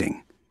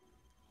acting.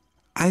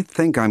 I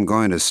think I'm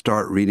going to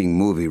start reading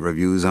movie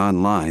reviews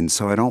online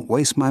so I don't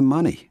waste my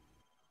money.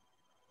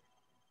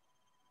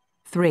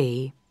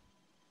 3.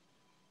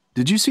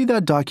 Did you see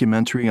that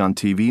documentary on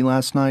TV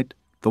last night?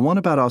 The one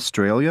about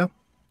Australia?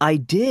 I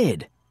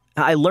did.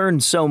 I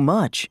learned so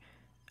much.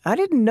 I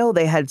didn't know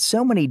they had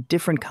so many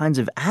different kinds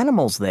of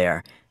animals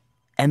there.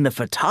 And the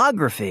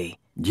photography.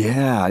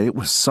 Yeah, it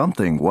was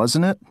something,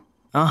 wasn't it?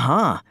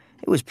 Uh-huh.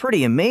 It was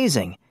pretty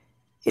amazing.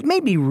 It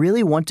made me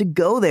really want to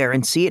go there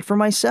and see it for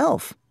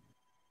myself.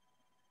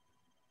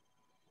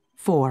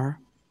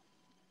 4.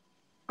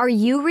 Are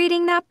you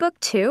reading that book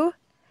too?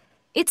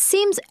 It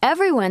seems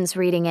everyone's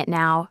reading it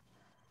now.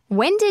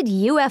 When did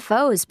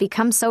UFOs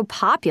become so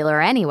popular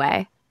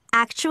anyway?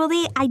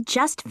 Actually, I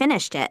just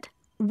finished it.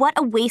 What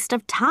a waste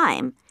of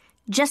time.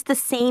 Just the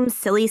same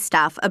silly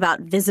stuff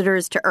about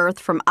visitors to Earth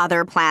from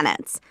other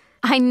planets.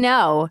 I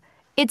know.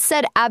 It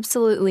said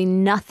absolutely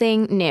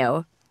nothing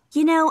new.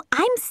 You know,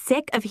 I'm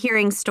sick of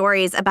hearing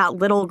stories about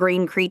little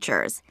green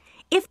creatures.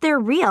 If they're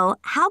real,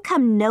 how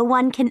come no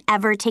one can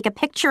ever take a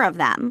picture of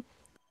them?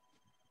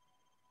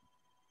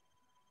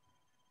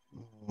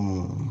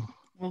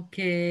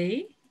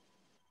 Okay.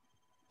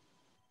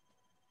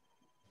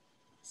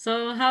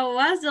 So how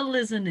was the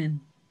listening?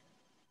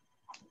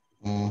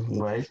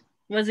 Right.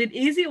 Was it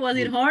easy? Was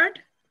it hard?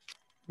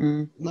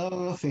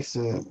 No, I think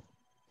so.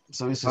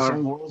 So it's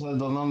some words I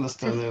don't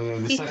understand.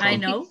 In the second. I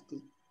know.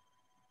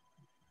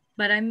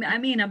 But I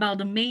mean about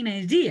the main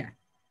idea.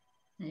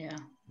 Yeah.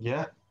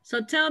 Yeah.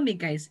 So tell me,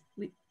 guys,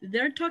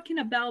 they're talking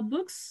about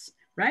books,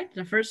 right?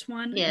 The first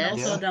one, Yes.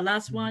 and also the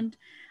last one,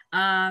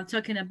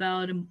 talking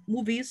about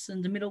movies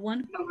in the middle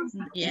one.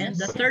 Yes. And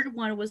the third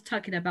one was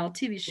talking about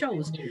TV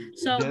shows.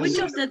 So Yes. which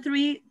of the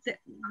three,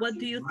 what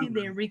do you think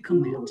they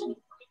recommend?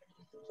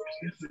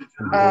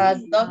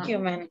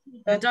 Document.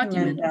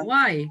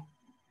 Why?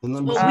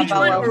 Well, which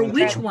one or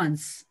which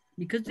ones?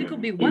 Because it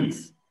could be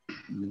ones.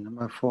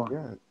 Number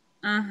 4.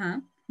 Yeah.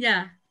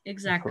 Yeah,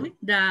 exactly.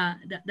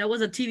 That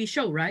was a TV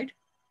show, right?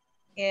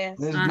 Yes.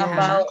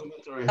 Uh-huh.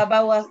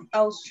 About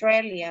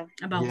Australia.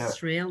 About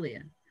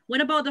Australia. What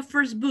about the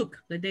first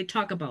book that they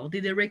talk about?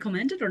 Did they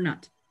recommend it or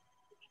not?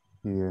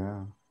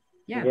 Yeah.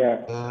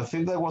 Yeah. I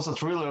think that was a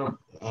thriller.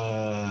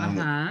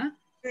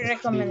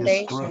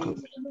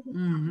 Recommendation.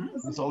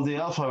 It's all the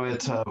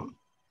alphabet.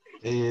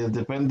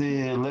 Depend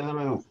the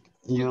letter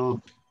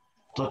you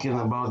talking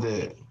about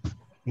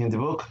in the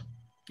book.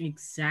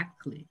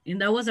 Exactly. And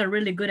that was a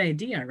really good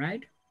idea,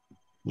 right?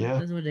 Yeah.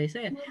 That's what they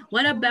said.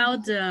 What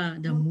about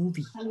the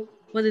movie?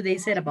 What did they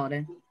say about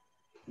it?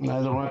 I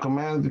don't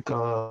recommend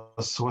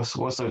because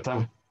waste of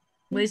time.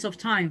 Waste of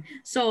time.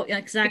 So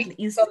exactly.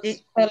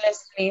 Fell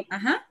asleep.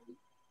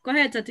 Go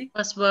ahead, Tati.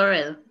 Was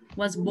bored.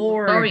 Was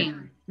bored.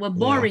 Boring. Well,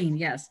 boring,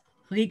 yes.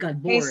 He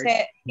got bored.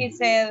 He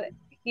said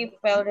he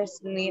fell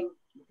asleep.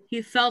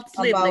 He felt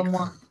asleep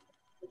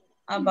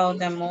about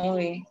the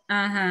movie.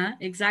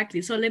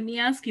 Exactly. So let me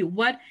ask you,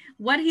 what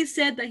he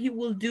said that he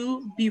will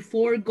do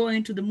before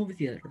going to the movie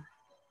theater?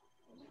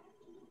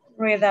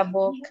 Read a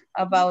book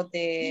about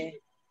the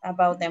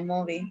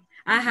movie.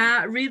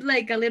 Read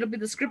like a little bit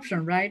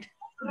description, right?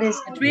 This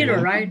Twitter,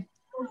 right?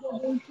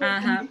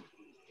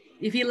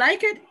 If he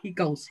like it, he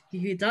goes.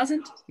 If he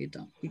doesn't, he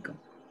don't. He go.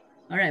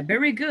 All right.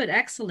 Very good.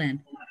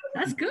 Excellent.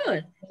 That's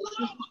good.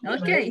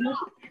 Okay.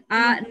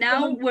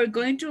 Now we're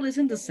going to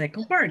listen to the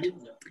second part.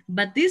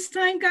 But this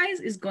time, guys,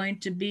 is going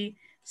to be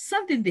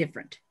something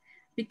different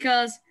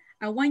because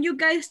I want you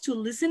guys to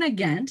listen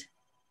again.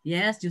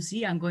 Yes, you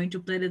see, I'm going to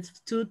play it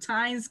 2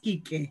 times,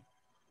 Kike.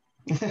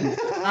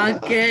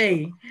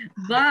 Okay.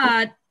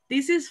 But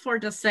this is for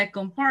the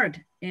second part.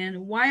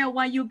 And why I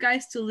want you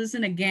guys to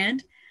listen again?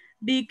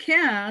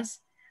 Because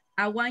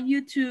I want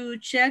you to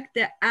check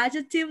the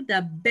adjective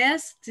that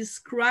best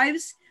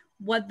describes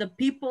what the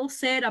people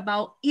said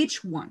about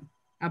each one,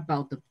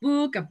 about the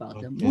book,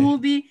 about the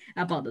movie,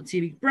 about the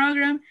TV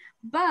program.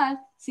 But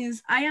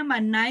since I am a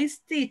nice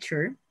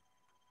teacher,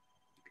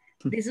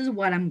 this is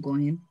what I'm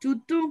going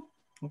to do,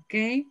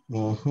 okay?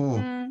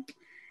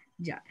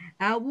 Yeah,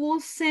 I will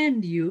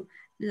send you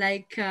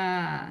like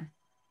 3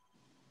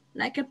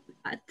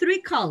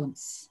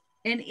 columns,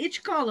 and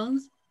each column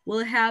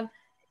will have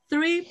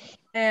 3,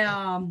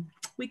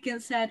 we can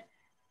say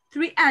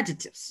 3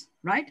 adjectives,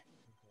 right?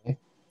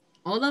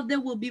 All of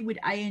them will be with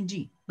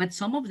ing, but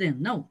some of them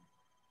no.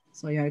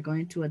 So you are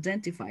going to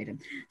identify them.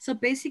 So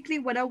basically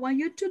what I want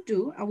you to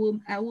do, I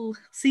will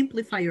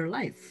simplify your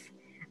life.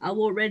 I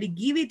will already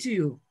give it to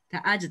you,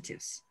 the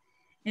adjectives.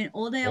 And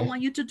all that I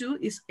want you to do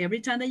is every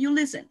time that you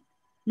listen,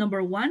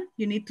 number 1,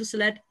 you need to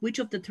select which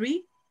of the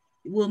 3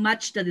 will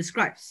match the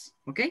describes,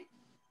 okay?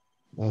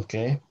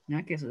 Okay,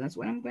 so that's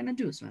what I'm going to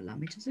do. So allow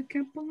me just a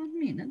couple of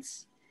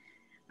minutes.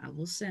 I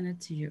will send it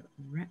to you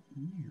right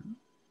now.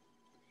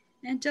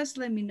 And just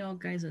let me know,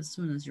 guys, as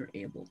soon as you're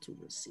able to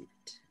receive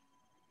it.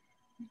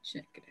 Let me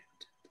check it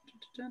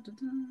out.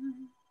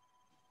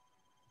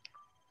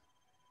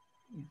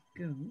 Here you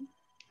go.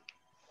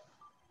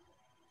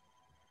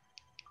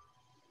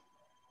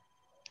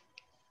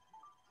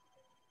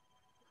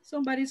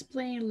 Somebody's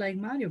playing like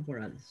Mario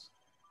Bros.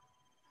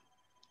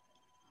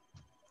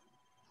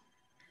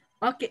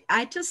 Okay,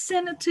 I just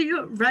sent it to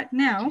you right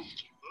now.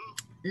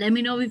 Let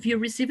me know if you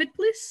receive it,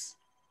 please.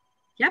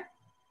 Yep.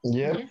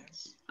 Yeah.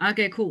 Yes.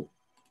 Okay, cool.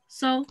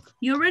 So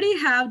you already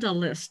have the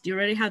list. You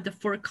already have the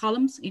 4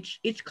 columns.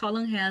 Each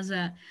column has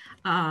a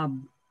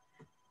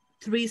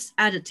 3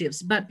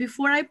 adjectives. But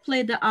before I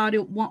play the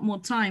audio one more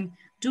time,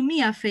 do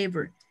me a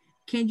favor.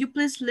 Can you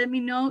please let me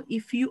know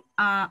if you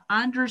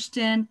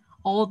understand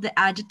all the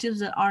adjectives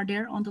that are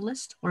there on the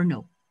list or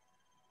no?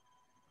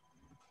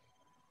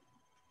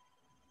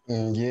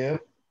 Yeah.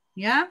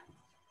 Yeah?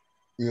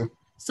 Yep.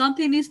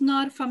 Something is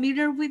not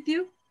familiar with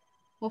you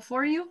or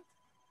for you?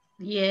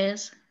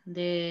 Yes,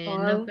 the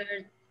number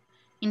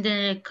in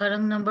the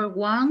column number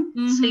 1,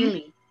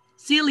 silly.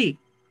 Silly.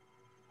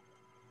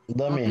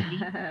 Dummy.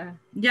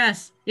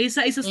 Yes, it's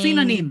a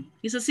synonym.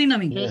 It's a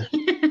synonym. Yeah.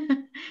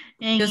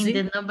 And in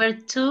the number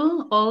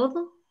 2, old.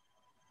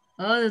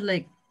 Oh, it's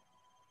like.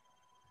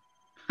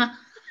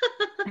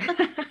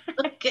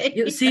 Okay.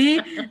 You see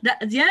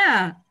that?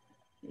 Yeah.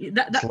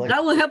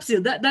 That will help you.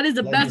 That is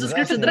the best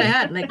description that I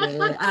had. Like,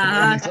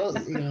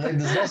 like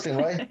disgusting,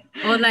 right?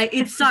 Or like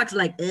it sucks.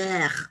 Like,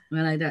 ugh,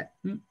 like that.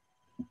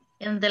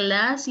 And the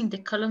last in the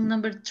column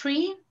number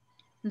 3,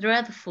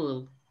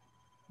 dreadful.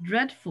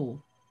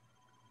 Dreadful.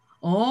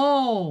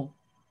 Oh,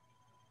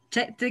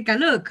 take a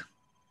look.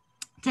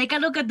 Take a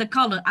look at the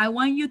column. I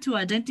want you to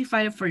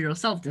identify it for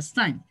yourself this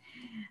time.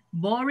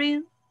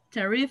 Boring,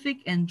 terrific,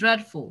 and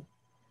dreadful.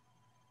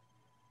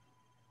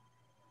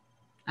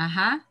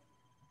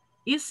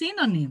 Is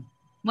synonym.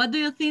 What do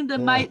you think that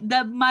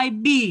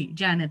might be,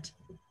 Janet?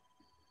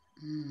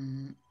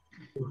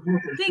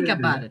 Think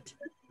about it.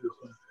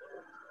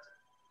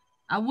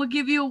 I will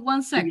give you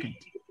 1 second.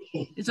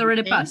 It's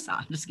already passed.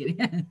 I'm just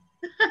kidding.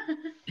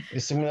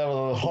 It's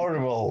similar to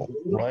horrible,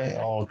 right?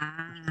 Or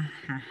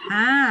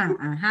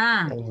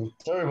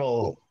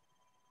terrible.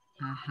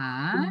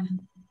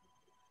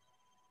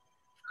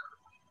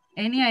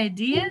 Any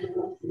idea?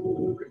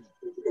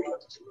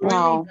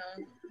 No.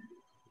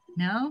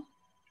 No?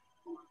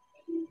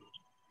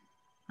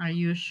 Are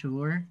you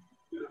sure?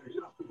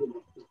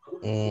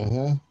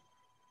 Mm-hmm.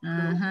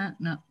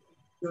 No.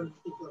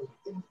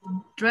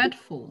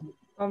 Dreadful.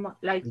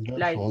 Like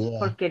Dreadful,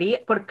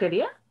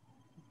 porquería?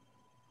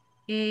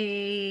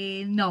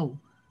 No.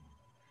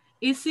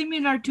 It's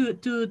similar to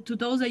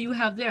those that you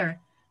have there.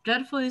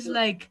 Dreadful is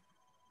like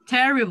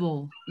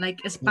terrible, like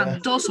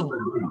espantoso,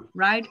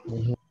 right?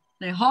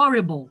 Like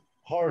horrible.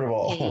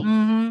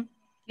 Horrible.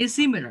 It's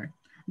similar.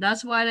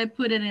 That's why I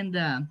put it in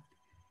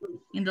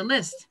the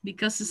list,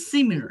 because it's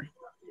similar.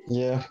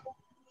 Yeah.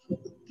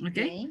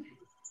 Okay.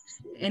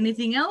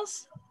 Anything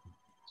else?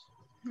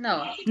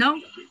 No.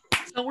 No?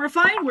 So we're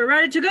fine? We're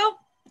ready to go?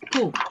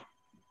 Cool.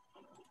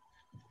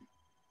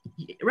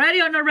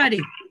 Ready or not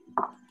ready?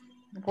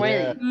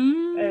 Ready.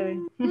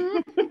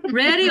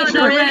 Ready or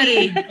not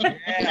ready?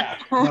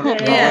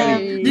 Yeah.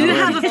 Do you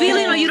have a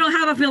feeling or you don't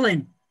have a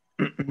feeling?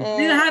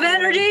 Do you have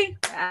energy?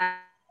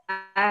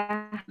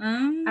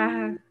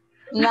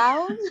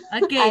 No.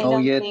 Okay. I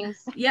don't think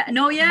so. Yeah,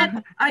 no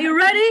yet. Are you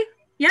ready?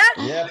 Yeah?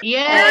 Yeah.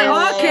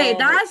 Yeah. Okay,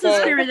 that's the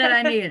spirit that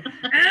I need.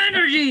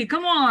 Energy,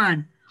 come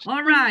on.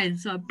 All right,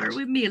 so bear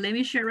with me. Let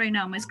me share right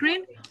now my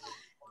screen.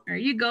 There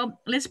you go.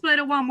 Let's play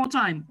it one more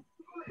time.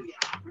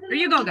 There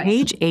you go, guys.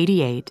 Page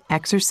 88,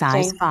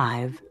 exercise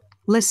 5,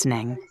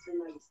 listening.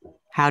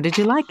 How did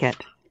you like it?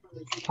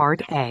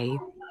 Part A.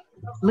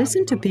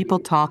 Listen to people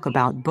talk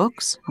about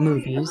books,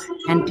 movies,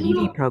 and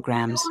TV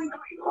programs.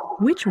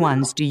 Which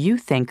ones do you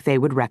think they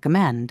would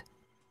recommend?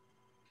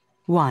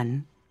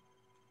 1.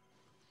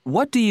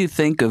 What do you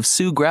think of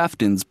Sue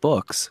Grafton's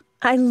books?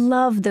 I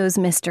love those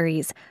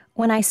mysteries.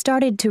 When I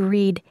started to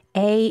read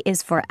A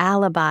is for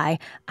Alibi,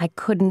 I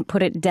couldn't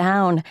put it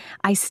down.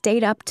 I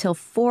stayed up till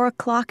 4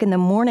 o'clock in the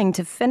morning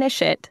to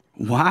finish it.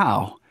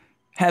 Wow.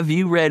 Have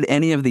you read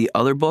any of the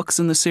other books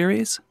in the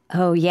series?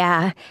 Oh,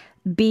 yeah.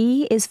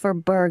 B is for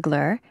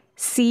burglar.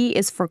 C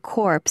is for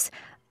corpse.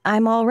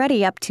 I'm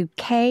already up to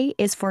K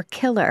is for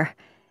killer.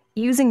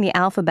 Using the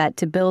alphabet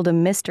to build a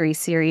mystery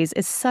series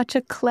is such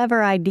a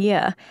clever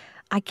idea.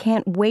 I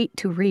can't wait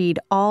to read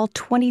all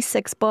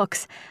 26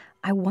 books.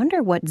 I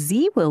wonder what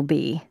Z will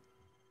be.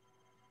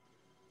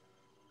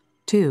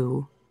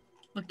 2.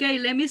 Okay,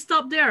 let me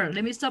stop there.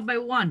 Let me stop by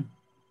 1.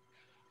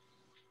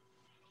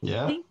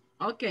 Yeah.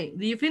 Okay,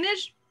 do you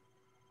finish?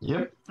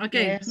 Yep.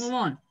 Okay, Yes. move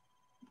on.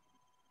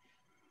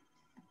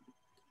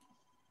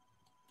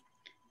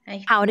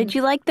 How did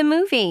you like the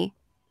movie?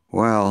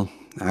 Well,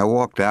 I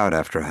walked out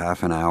after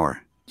half an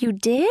hour. You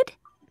did?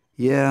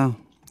 Yeah,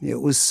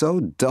 it was so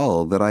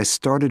dull that I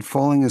started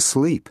falling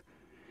asleep.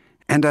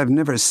 And I've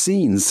never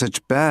seen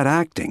such bad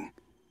acting.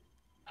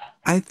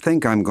 I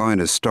think I'm going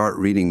to start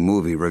reading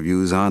movie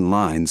reviews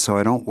online so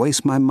I don't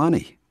waste my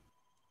money.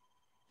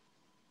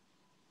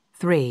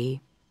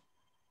 3.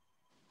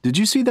 Did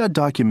you see that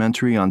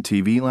documentary on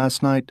TV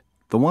last night?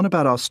 The one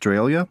about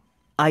Australia?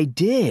 I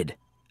did.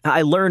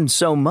 I learned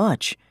so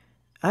much.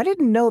 I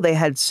didn't know they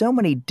had so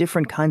many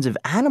different kinds of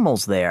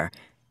animals there.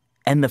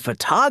 And the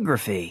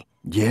photography.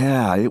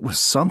 Yeah, it was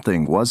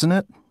something, wasn't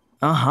it?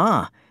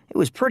 Uh-huh. It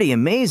was pretty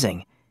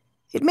amazing.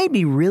 It made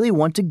me really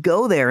want to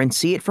go there and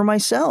see it for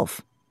myself.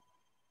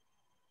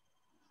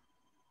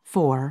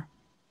 4.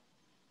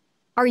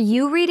 Are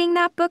you reading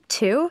that book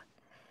too?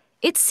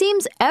 It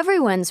seems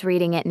everyone's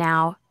reading it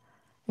now.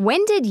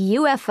 When did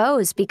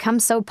UFOs become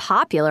so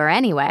popular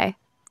anyway?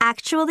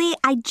 Actually,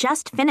 I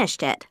just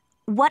finished it.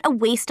 What a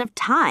waste of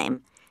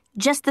time.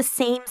 Just the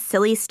same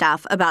silly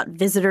stuff about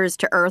visitors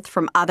to Earth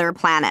from other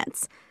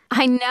planets.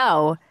 I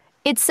know.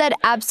 It said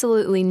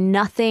absolutely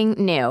nothing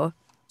new.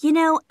 You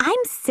know,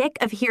 I'm sick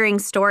of hearing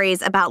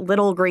stories about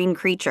little green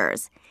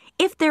creatures.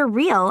 If they're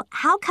real,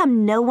 how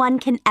come no one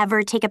can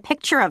ever take a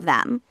picture of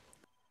them?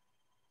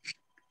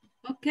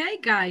 Okay,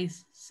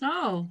 guys.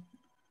 So,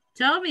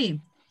 tell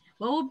me,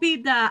 what will be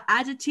the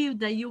adjective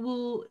that you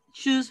will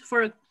choose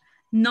for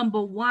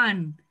number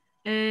one?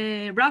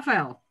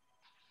 Rafael.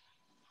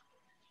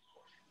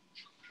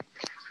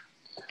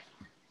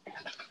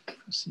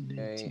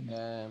 Okay,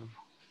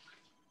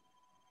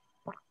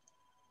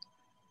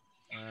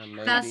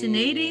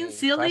 Fascinating,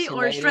 silly,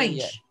 or strange?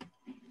 Yeah.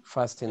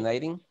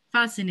 Fascinating.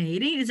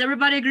 Fascinating. Does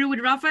everybody agree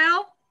with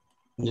Rafael?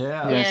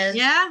 Yeah. Yes.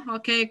 Yeah?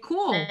 Okay,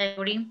 cool. I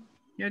agree.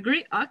 You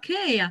agree?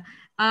 Okay.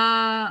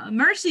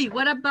 Mercy,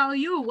 what about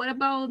you? What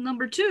about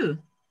number two?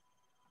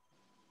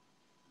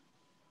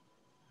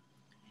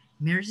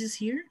 Mercy's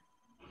here?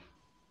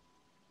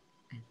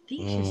 I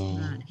think she's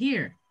not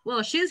here.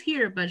 Well, she's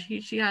here, but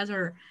she has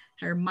her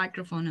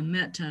microphone and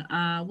mute.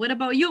 What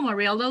about you,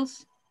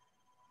 Marielos?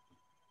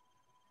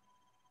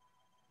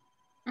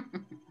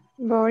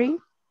 Boring.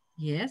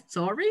 Yes,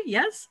 sorry,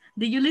 yes.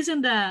 Did you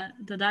listen the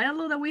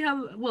dialogue that we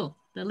have? Well,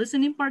 the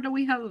listening part that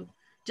we have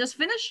just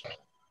finished?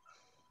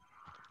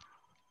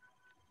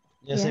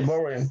 Yes, it's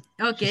boring.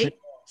 Okay,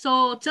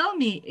 so tell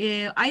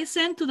me, I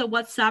sent to the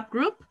WhatsApp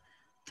group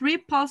 3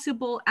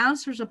 possible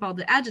answers about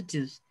the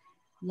adjectives.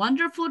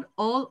 Wonderful,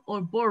 old,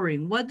 or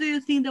boring. What do you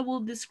think that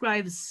will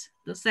describe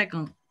the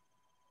second?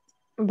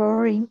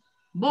 Boring.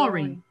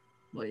 Boring.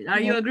 Are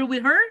you agree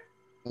with her?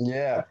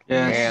 Yeah.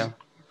 Yes. Yeah.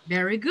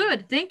 Very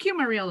good. Thank you,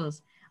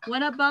 Marielos.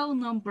 What about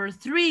number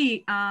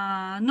 3,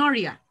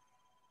 Noria?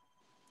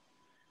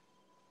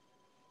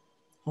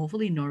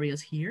 Hopefully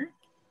Noria's here.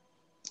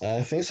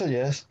 I think so,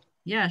 yes.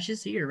 Yeah,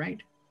 she's here, right?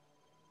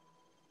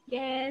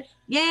 Yes.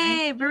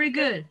 Yay, very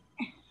good.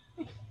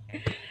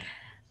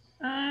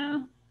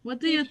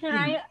 What do you think?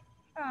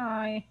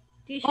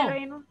 Teacher,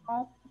 I don't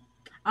know.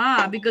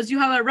 Because you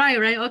have a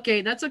right?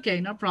 Okay, that's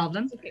okay, no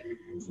problem. Okay.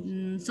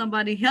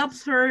 Somebody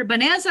helps her.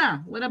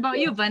 Vanessa, what about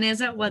you,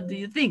 Vanessa? What do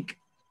you think?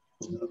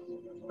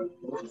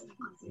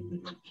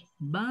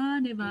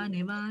 Vane.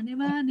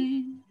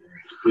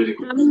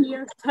 I'm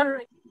here,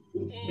 sorry.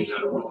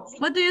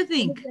 What do you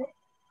think?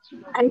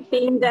 I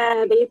think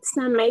that it's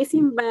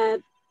amazing,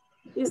 but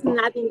it's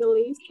not in the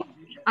list.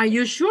 Are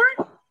you sure?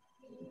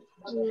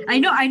 I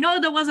know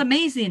that was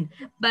amazing,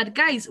 but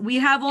guys, we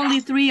have only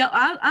 3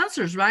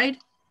 answers, right?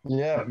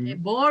 Yeah.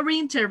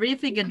 Boring,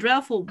 terrific, and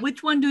dreadful.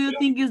 Which one do you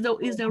think is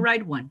the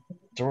right one?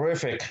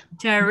 Terrific.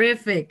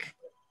 Terrific.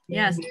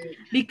 Yes,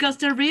 because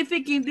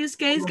terrific in this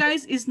case,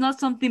 guys, is not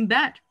something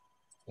bad.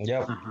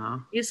 Yep.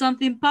 It's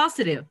something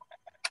positive.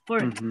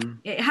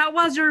 How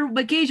was your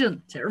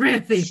vacation?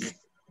 Terrific.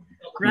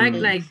 Right?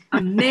 Like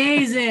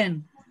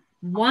amazing,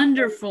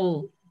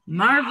 wonderful,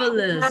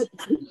 marvelous.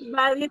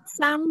 But it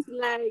sounds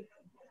like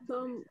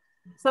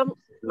some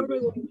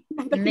horrible.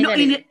 No,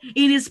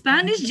 in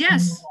Spanish,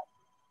 yes.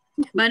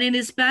 But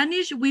in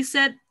Spanish, we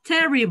said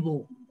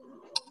terrible.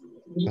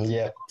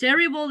 Yeah.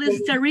 Terrible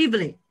is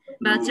terribly.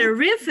 But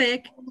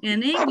terrific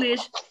in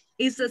English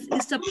is a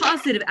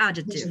positive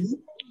adjective.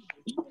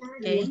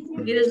 Okay.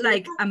 It is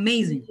like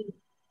amazing.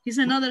 It's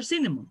another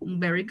synonym.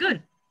 Very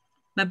good.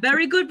 But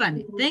very good,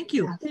 Bunny. Thank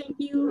you. Thank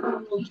you.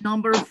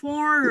 Number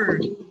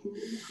 4.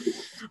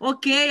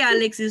 Okay,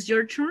 Alex, it's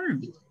your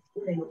turn.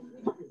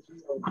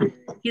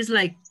 He's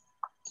like,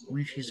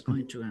 when she's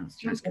going to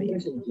ask me.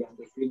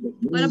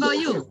 What about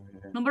you?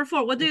 Number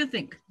 4, what do you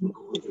think?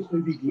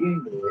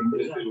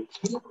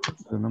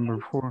 The number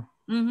 4.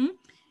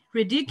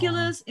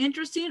 Ridiculous,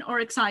 interesting,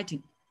 or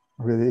exciting?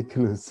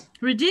 Ridiculous.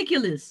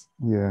 Ridiculous.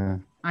 Yeah.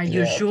 Are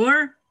you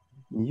sure?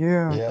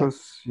 Yeah,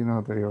 because you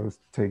know they always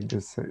take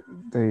this.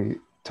 They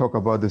talk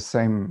about the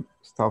same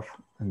stuff,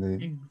 and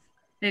they.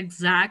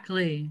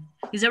 Exactly.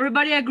 Does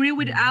everybody agree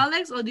with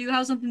Alex, or do you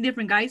have something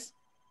different, guys?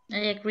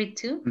 I agree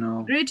too. No.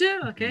 Agree too?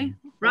 Okay.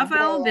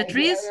 Rafael,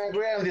 Beatriz,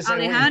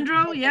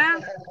 Alejandro, yeah.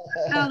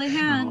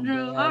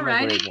 Alejandro. All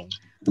right.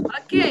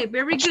 Okay,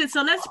 very good.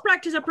 So let's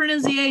practice a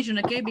pronunciation,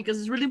 okay? Because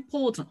it's really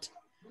important.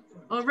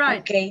 All right.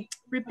 Okay.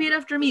 Repeat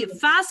after me.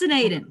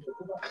 Fascinating.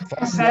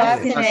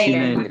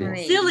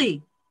 Fascinating.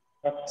 Silly.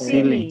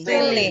 Silly.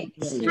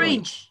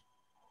 Strange.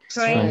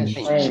 Strange.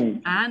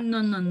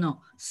 No.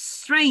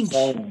 Strange.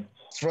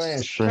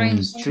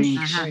 Strange.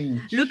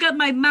 Look at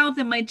my mouth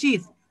and my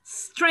teeth.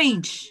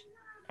 Strange.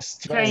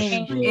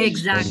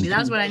 Exactly.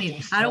 That's what I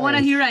need. I don't want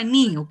to hear a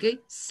knee, okay?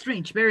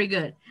 Strange. Very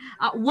good.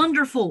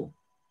 Wonderful.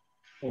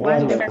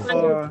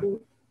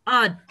 Wonderful.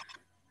 Odd.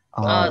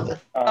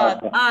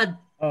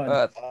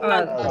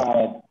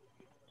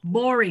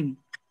 Boring.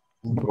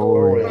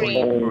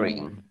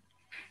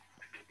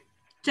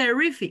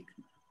 Terrific.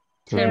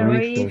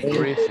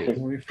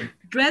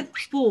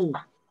 Dreadful.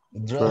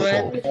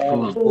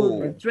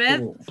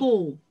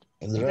 Dreadful.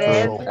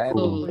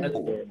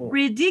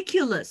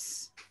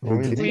 Ridiculous.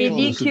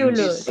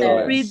 Ridiculous.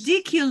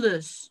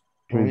 Ridiculous.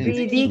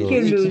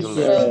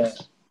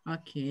 Ridiculous.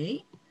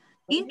 Okay.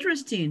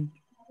 Interesting.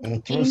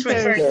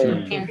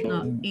 Interesting.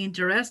 No,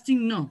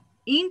 interesting, no.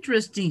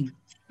 Interesting.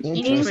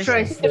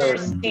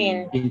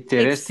 Interesting.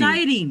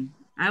 Exciting.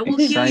 I will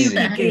hear you,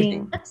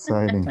 Kike.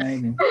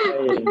 Exciting.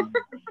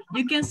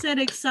 You can say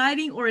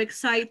exciting or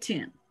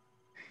exciting.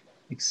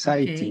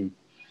 Exciting. Okay.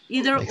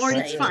 Either or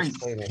it's fine.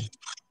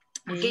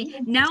 Okay,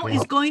 now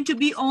it's going to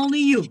be only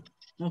you.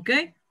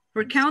 Okay,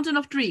 for counting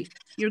of 3.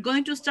 You're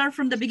going to start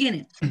from the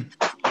beginning.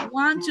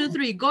 1, 2,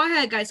 3. Go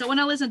ahead, guys. I want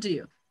to listen to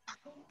you.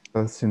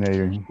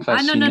 Fascinating.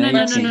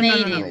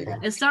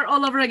 No. Start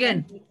all over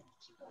again.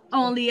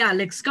 Only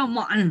Alex, come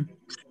on.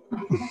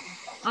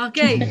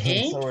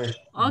 Okay.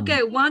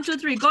 Okay, 1, 2,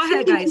 3. Go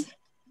ahead, guys.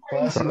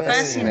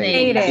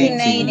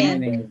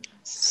 Fascinating.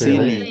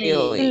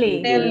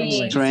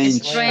 Silly.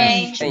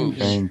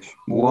 Strange.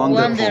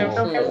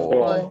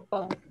 Wonderful.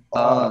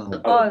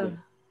 Odd.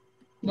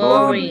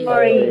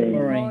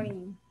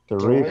 Boring.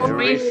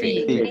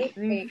 Terrific.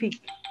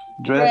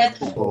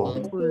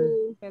 Dreadful.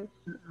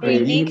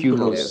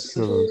 Ridiculous.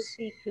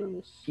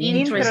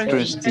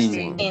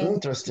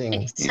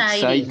 Interesting.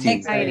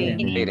 Exciting.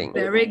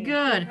 Very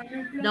good.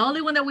 The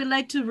only one that we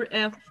like to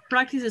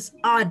practice is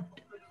odd.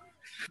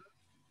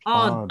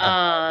 Odd.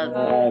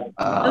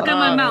 Look at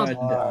my mouth.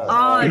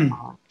 Odd.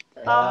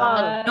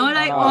 Not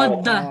like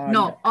odd.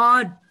 No,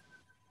 odd.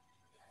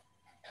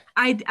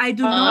 I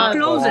do not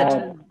close it.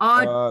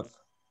 Odd.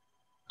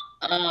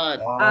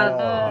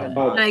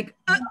 Like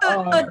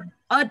odd.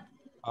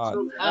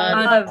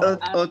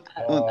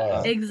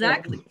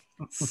 Exactly.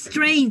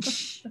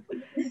 Strange.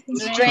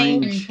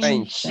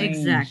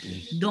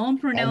 Exactly. Don't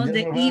pronounce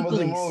the E,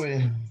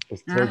 please.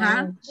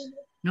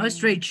 No,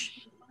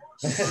 strange.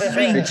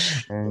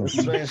 Strange.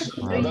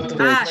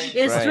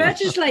 It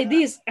stretches like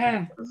this.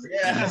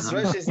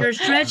 You're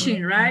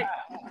stretching, right?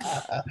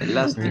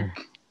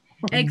 Elastic.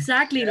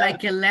 Exactly,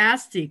 like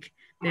elastic.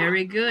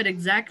 Very good,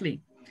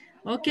 exactly.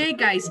 Okay,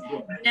 guys.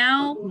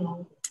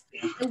 Now,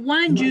 I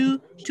want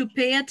you to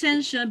pay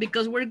attention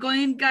because we're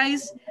going,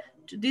 guys,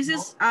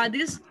 this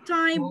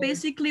time,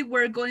 basically,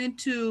 we're going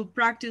to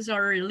practice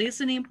our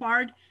listening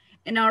part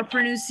and our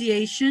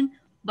pronunciation,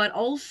 but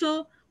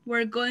also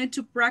we're going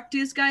to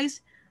practice, guys,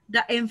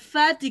 the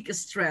emphatic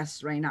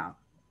stress right now.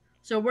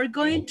 So we're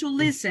going to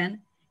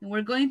listen and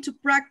we're going to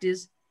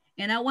practice,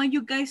 and I want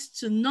you guys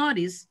to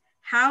notice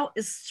how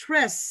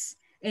stress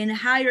and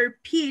higher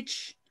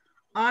pitch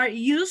are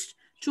used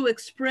to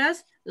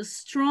express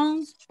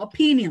strong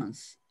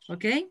opinions,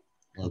 okay?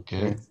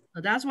 Okay.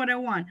 So that's what I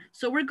want.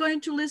 So we're going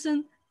to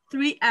listen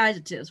 3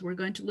 adjectives. We're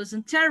going to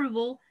listen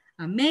terrible,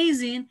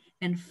 amazing,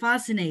 and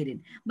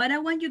fascinating. But I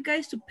want you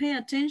guys to pay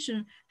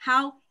attention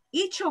how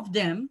each of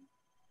them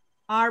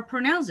are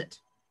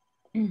pronounced.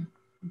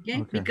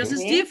 Okay? Because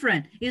it's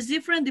different. It's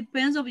different,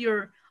 depends on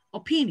your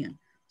opinion.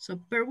 So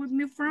bear with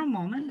me for a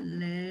moment.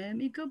 Let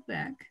me go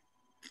back.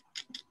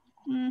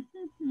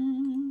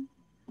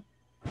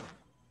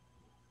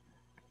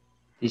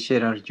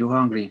 Teacher, are you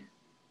hungry?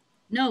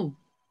 No.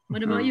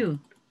 What about you?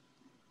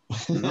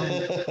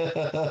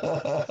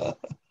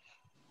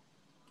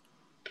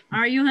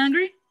 Are you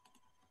hungry?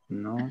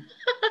 No.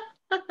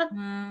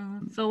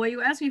 So what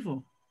you ask me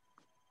for?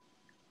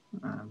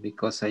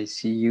 Because I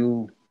see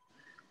you.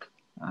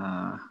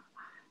 Are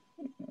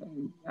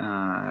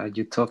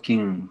you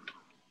talking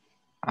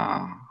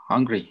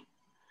hungry?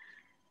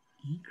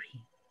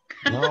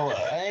 No,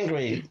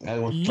 angry. I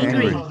was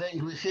Angry.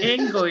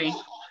 Angry.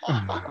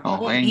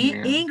 Oh,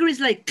 angry. Angry is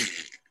like,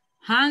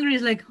 hungry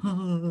is like,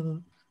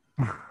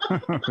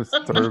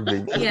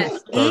 Starving.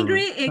 Yes,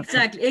 angry,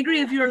 exactly. Angry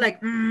if you're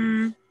like,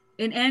 and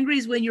angry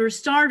is when you're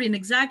starving.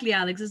 Exactly,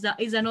 Alex.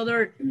 Is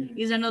another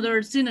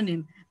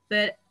synonym.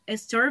 But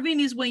starving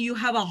is when you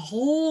have a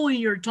hole in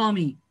your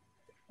tummy.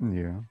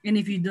 Yeah. And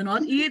if you do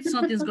not eat,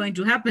 something's going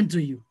to happen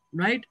to you,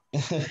 right?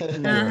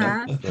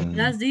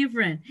 That's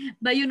different.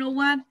 But you know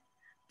what?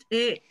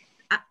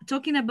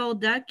 Talking about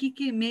that,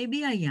 Kiki,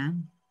 maybe I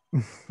am.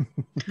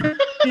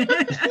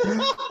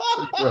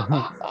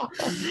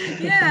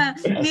 Yeah,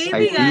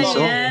 maybe I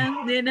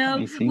am, you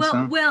know.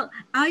 Well,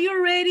 I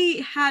already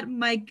had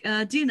my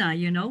dinner,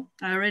 you know.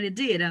 I already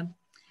did.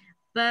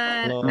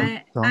 But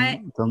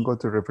don't go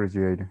to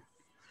refrigerator.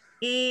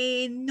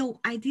 No,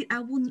 I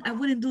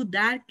wouldn't do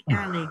that,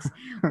 Alex.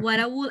 What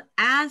I will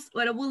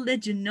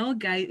let you know,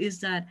 guys, is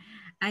that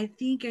I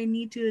think I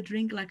need to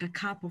drink like a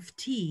cup of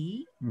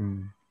tea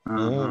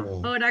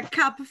or a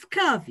cup of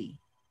coffee.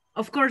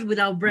 Of course,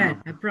 without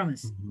bread, I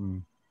promise.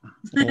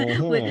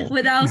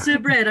 Without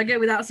sweet bread, okay,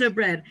 without sweet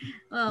bread.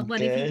 But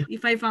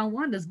if I found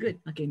one, that's good.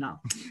 Okay, no,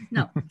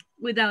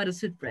 without a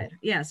sweet bread.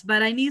 Yes,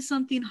 but I need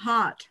something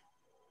hot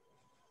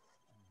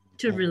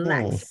to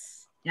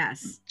relax.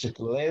 Yes.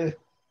 Chocolate.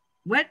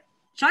 What?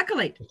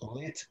 Chocolate.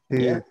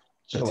 Yeah,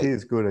 tea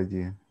is a good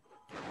idea.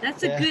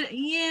 That's a good,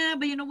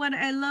 but you know what?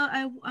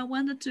 I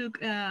wanted to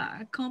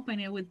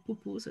accompany it with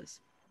pupusas.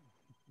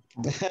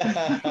 And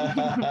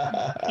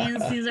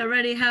since I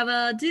already have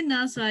a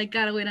dinner, so I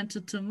gotta wait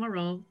until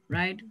tomorrow,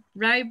 right?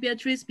 Right,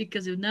 Beatrice?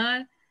 Because if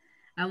not,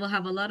 I will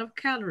have a lot of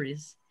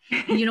calories.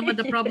 And you know what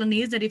the problem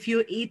is? That if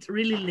you eat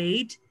really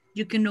late,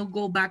 you cannot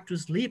go back to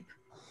sleep.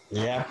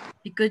 Yeah.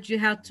 Because you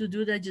have to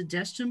do the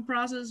digestion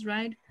process,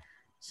 right?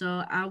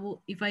 So I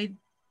will, if I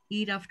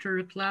eat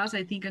after class,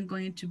 I think I'm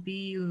going to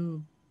be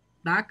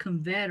back in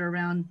bed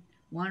around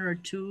 1 or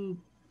 2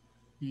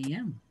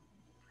 a.m.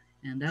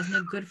 And that's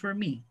not good for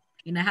me.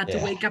 And I had to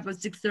wake up at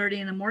 6:30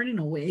 in the morning.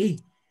 No way.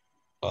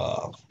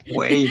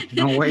 Way,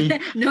 no way.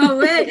 No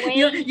way.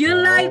 You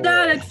like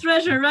that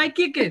expression, right,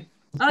 Kike?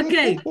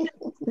 Okay.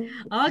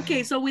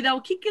 Okay, so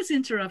without Kike's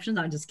interruptions,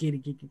 I'm just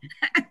kidding, Kike.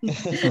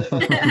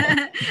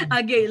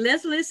 Okay,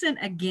 let's listen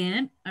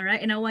again. All right,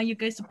 and I want you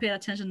guys to pay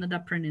attention to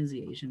that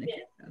pronunciation.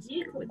 Okay? That's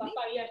with me.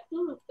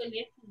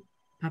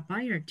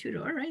 Papaya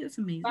Arturo. All right, that's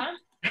amazing.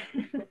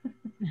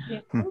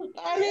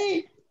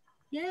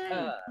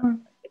 Yeah.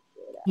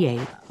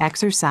 8.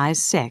 Exercise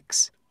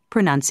 6.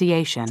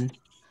 Pronunciation.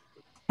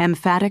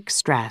 Emphatic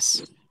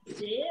stress.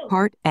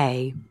 Part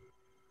A.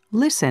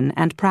 Listen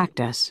and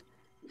practice.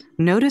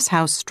 Notice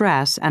how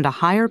stress and a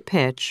higher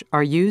pitch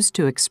are used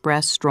to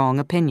express strong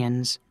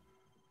opinions.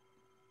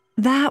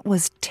 That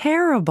was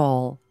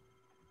terrible.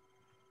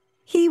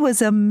 He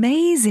was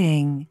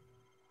amazing.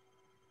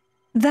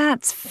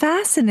 That's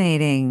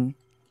fascinating.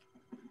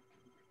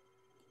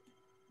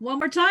 One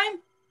more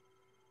time.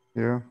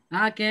 Yeah.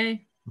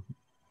 Okay.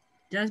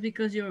 Just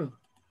because you're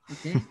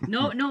okay.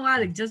 No,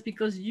 Alex, just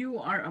because you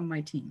are on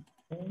my team.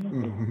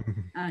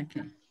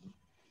 Okay.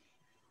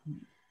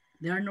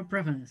 There are no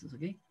preferences,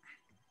 okay?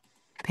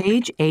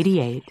 Page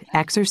 88,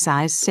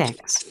 Exercise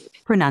 6,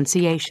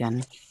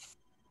 Pronunciation.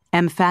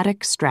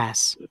 Emphatic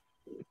stress.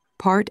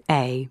 Part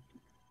A.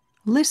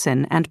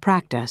 Listen and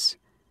practice.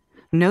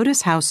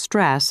 Notice how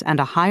stress and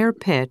a higher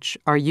pitch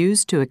are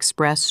used to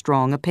express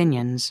strong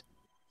opinions.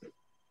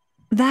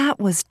 That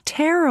was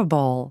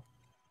terrible.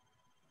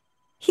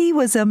 He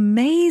was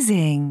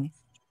amazing.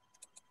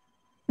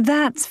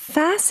 That's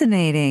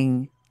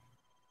fascinating.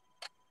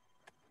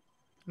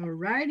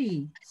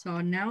 Alrighty.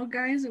 So now,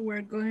 guys,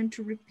 we're going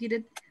to repeat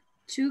it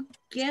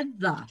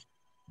together.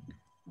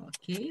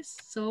 Okay,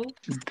 so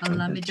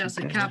allow me just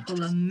a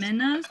couple of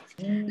minutes.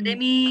 Let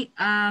me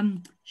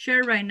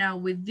share right now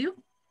with you.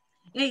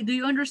 Hey, do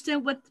you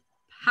understand what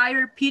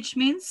higher pitch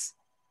means?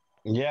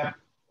 Yeah.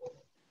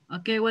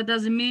 Okay, what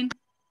does it mean?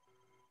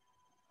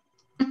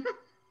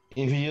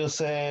 If you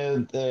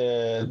said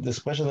the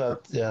expression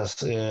that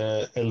just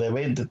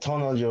elevate the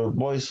tone of your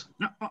voice.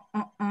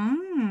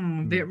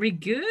 Very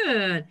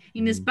good.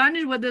 In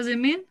Spanish, what does it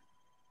mean?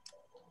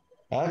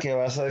 Que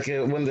va a ser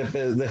que bueno, de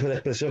la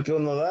expresión que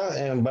uno da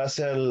en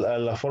base a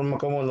la forma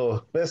como lo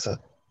expresa.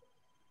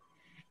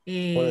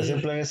 Por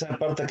ejemplo, en esa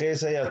parte que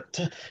dice ella,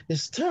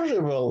 it's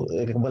terrible.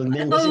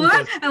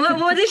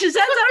 What did she say?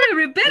 Sorry,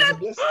 repeat it.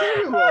 It's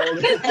terrible.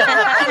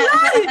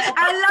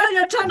 I love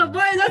your tone of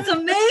voice. That's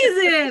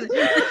amazing.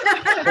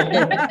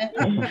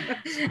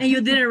 And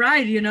you did it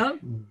right, you know?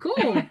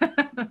 Cool.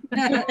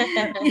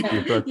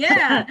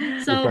 Yeah.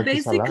 So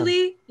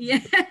basically, yeah,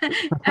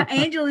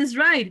 Angel is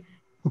right.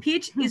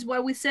 Pitch is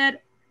what we said,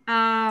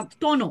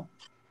 tono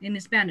in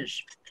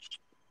Spanish.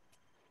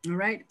 All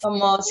right.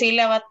 Como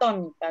sílaba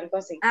tónica, algo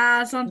así.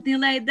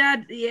 Something like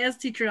that. Yes,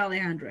 teacher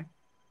Alejandra.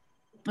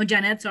 Oh,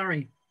 Janet,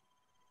 sorry.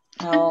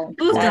 Oh,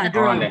 who's that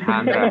girl?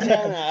 Alejandra.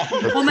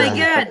 Oh my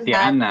God.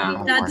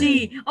 Tatiana.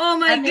 Tati. Oh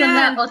my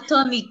God. O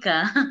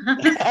tónica.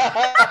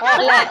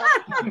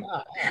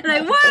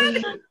 Like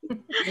what?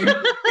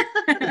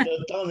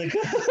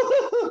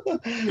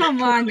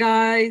 Come on,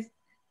 guys.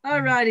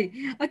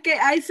 Alrighty. Okay,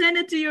 I send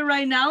it to you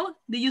right now.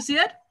 Do you see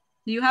it?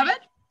 Do you have it?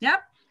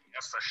 Yep.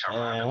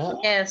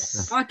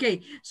 Yes.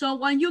 Okay, so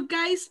when you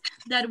guys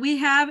that we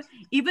have,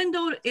 even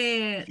though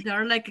they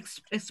are like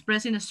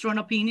expressing strong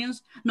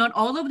opinions, not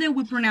all of them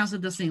will pronounce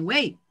it the same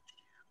way.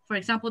 For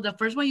example, the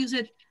first one you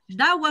said,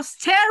 that was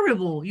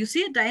terrible. You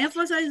see, the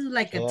emphasis is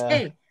like a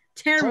T,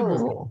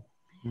 terrible.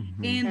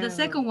 And the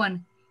second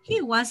one,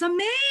 he was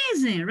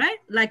amazing, right?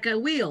 Like a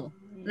whale,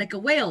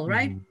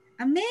 right?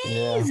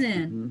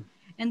 Amazing.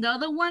 And the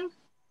other one,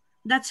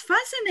 that's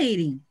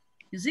fascinating.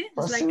 You see,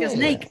 it's like a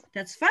snake.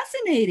 That's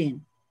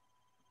fascinating.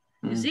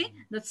 You see,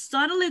 that's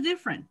totally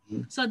different.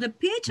 So the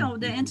pitch of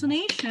the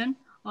intonation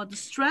or the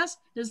stress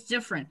is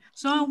different.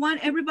 So I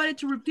want everybody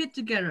to repeat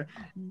together.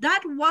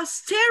 That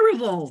was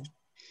terrible.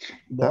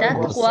 That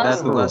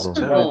was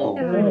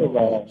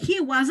terrible. He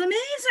was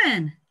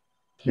amazing.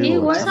 He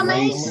was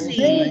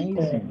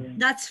amazing.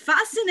 That's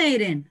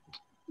fascinating.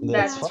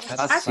 That's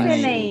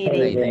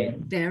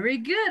fascinating. Very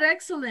good.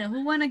 Excellent.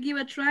 Who want to give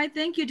a try?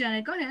 Thank you,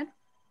 Janet. Go ahead.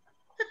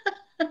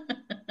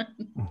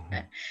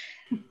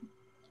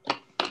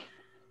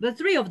 The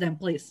three of them,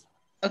 please.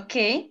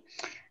 Okay.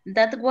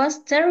 That was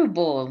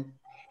terrible.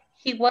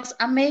 He was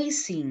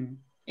amazing.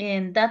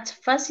 And that's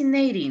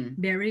fascinating.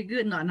 Very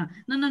good. No.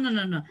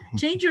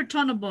 Change your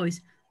tone of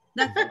voice.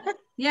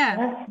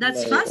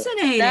 That's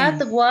fascinating.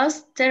 That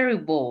was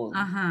terrible.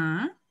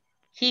 Uh-huh.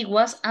 He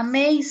was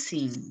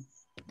amazing.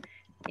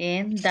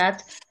 And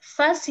that's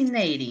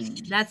fascinating.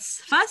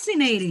 That's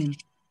fascinating.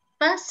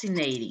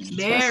 Fascinating.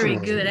 Very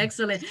good.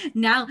 Excellent.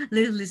 Now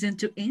let's listen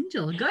to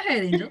Angel. Go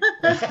ahead, Angel.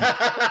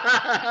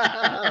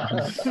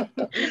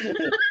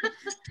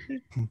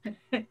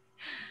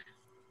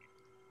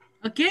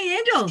 Okay,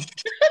 Angel.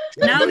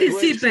 Now it's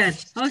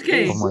seatbelt.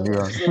 Okay. Oh my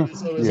God.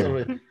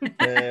 Sorry.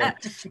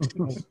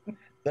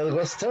 That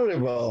was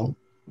terrible.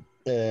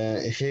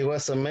 He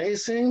was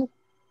amazing.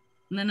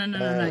 No,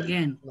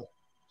 again.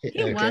 He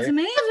Okay. was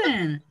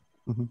amazing.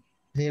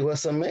 He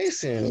was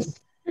amazing.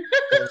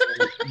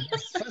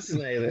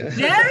 Fascinating.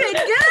 Very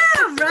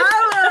good.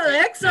 Bravo.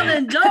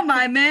 Excellent job,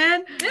 my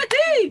man.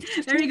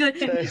 Very good.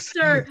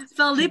 Mr.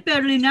 Felipe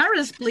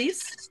Linares,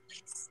 please.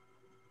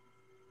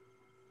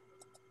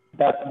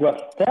 That was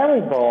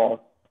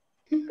terrible.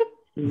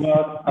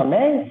 Not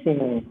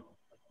amazing.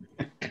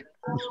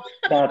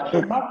 That's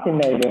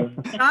fascinating.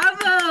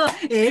 Bravo.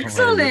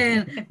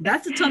 Excellent.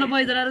 That's the tone of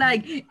voice that I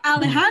like.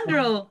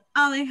 Alejandro,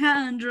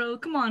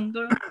 come on,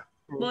 girl.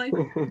 Boy.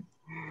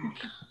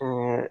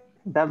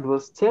 That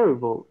was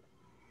terrible.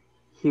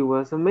 He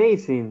was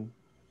amazing.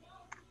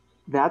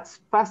 That's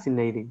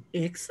fascinating.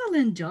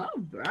 Excellent job.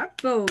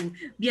 Bravo.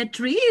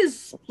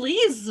 Beatriz,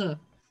 please.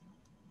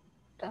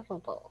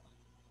 Terrible.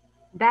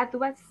 That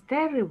was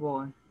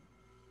terrible.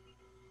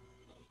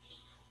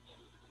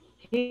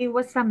 He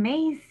was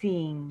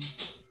amazing.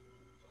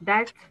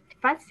 That's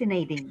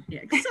fascinating.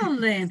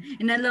 Excellent.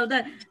 And I love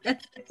that.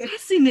 That's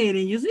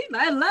fascinating. You see,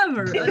 I love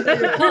her.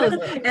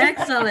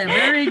 Excellent.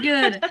 Very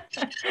good.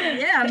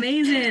 Yeah,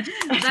 amazing.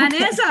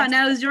 Vanessa,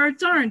 now it's your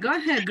turn. Go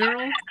ahead,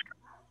 girl.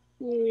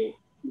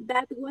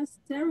 That was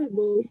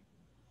terrible.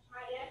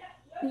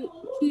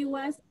 He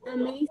was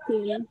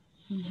amazing.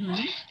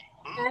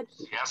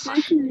 That's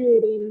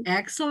fascinating.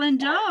 Excellent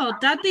job.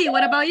 Tati,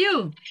 what about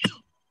you?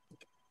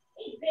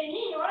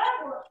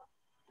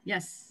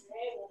 Yes.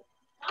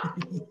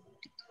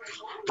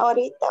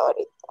 Ahorita.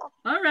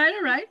 All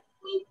right.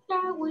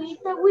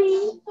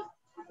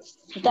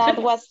 That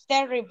was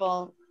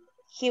terrible.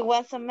 He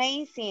was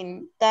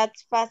amazing.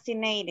 That's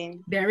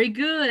fascinating. Very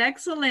good.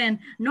 Excellent.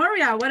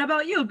 Noria, what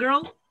about you,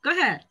 girl? Go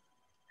ahead.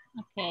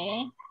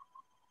 Okay.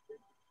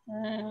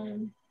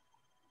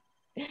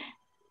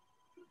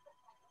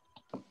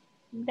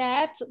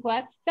 That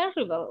was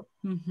terrible.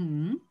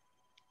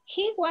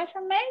 He was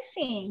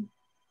amazing.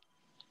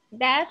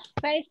 That's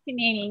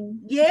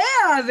fascinating.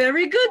 Yeah,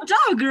 very good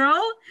job,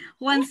 girl.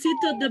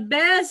 Juancito the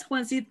best,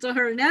 Juancito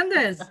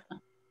Hernandez.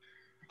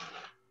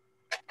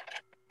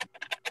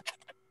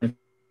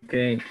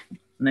 Okay,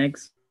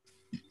 next.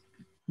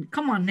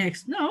 Come on,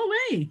 next. No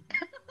way.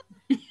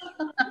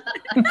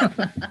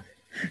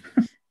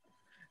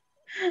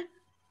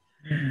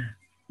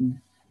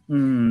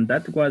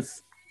 That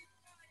was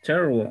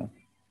terrible.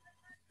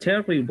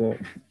 Terrible.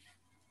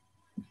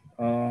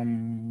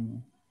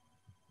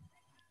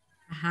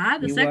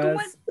 The second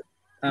one?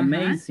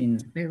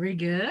 Amazing. Very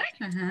good.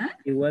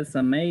 It was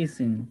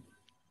amazing.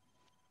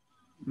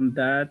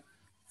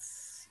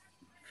 That's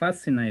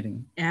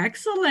fascinating.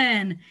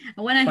 Excellent.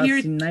 I want to hear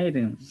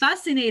fascinating.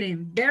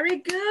 Fascinating. Very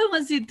good,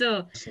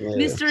 Juancito.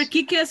 Mr.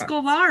 Kike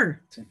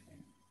Escobar.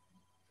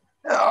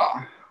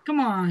 Come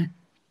on.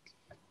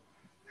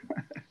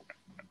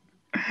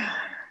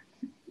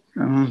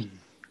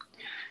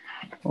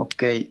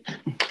 Okay.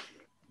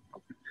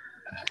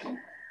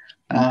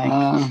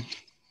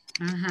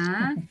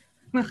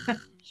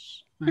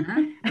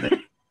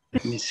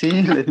 Let me see.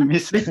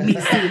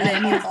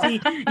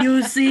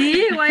 You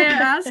see why you're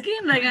asking?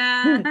 Like,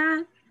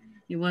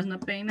 he was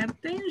not paying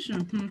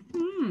attention.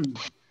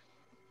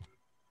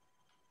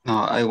 No,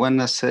 I want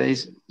to say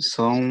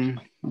some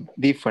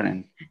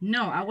different.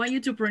 No, I want you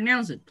to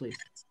pronounce it, please.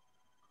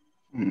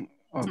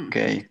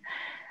 Okay.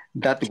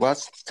 That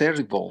was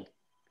terrible.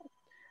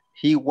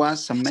 He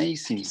was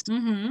amazing.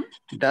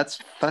 That's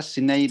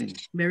fascinating.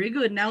 Very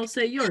good. Now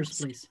say yours,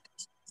 please.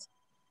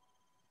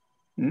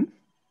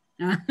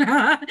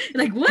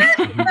 Like what?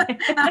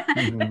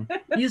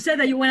 You said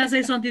that you want to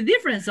say something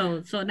different,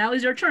 so now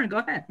is your turn. Go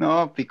ahead.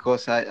 No,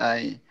 because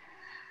I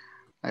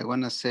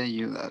want to say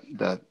you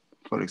that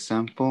for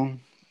example.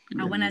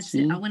 I want to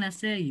say.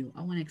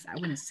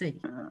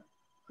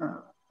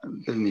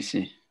 Let me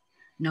see.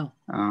 No.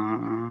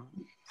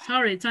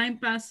 Sorry, time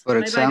passed. For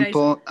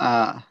example,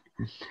 bye,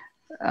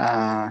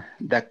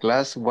 the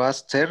class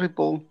was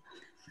terrible.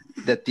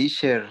 The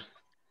teacher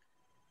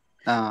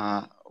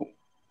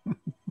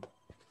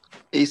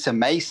is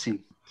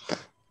amazing.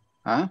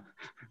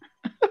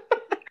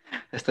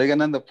 Estoy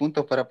ganando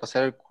puntos para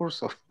pasar el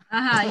curso.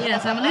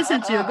 Yes, I'm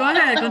listening to you. Go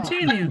ahead,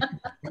 continue.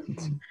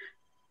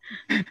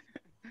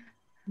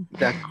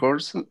 The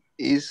course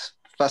is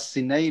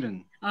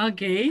fascinating.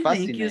 Okay,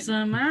 thank you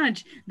so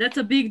much. That's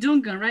a big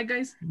Duncan, right,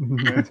 guys?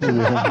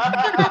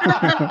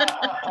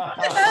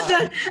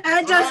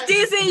 I'm just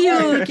teasing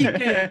you,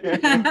 Kike.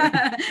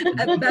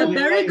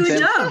 Very good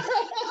job.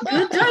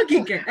 Good job,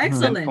 Kike.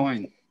 Excellent.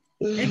 Point.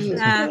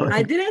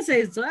 I didn't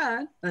say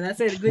swag, but I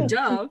said good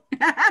job.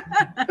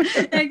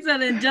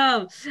 Excellent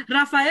job.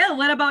 Rafael,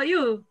 what about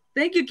you?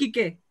 Thank you,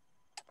 Kike.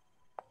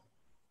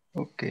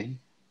 Okay.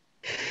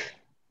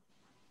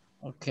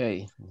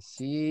 Okay, let's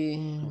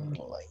see.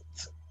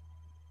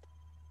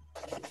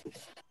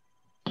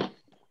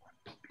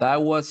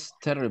 That was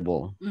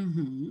terrible.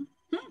 Mm-hmm.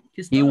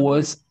 He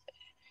was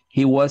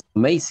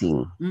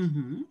amazing.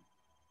 Mm-hmm.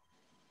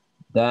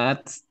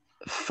 That's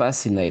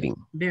fascinating.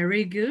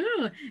 Very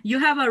good. You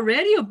have a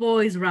radio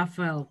voice,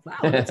 Rafael. Wow,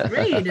 that's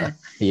great.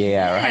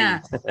 Yeah,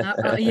 right.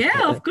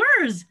 Yeah, of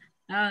course.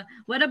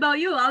 What about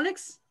you,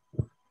 Alex?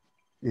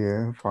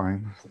 Yeah,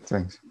 fine.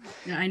 Thanks.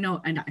 Yeah, I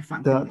know. I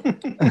found That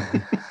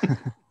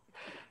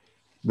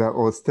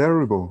was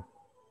terrible.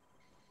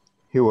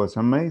 He was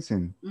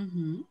amazing.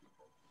 Mm-hmm.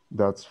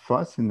 That's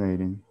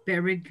fascinating.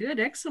 Very good.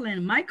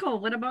 Excellent. Michael,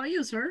 what about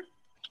you, sir?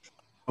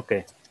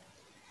 Okay.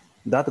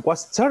 That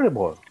was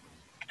terrible.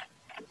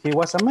 He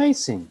was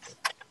amazing.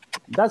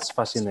 That's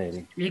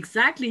fascinating.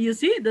 Exactly. You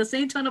see, the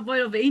same tone of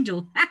voice of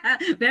Angel.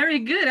 Very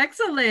good.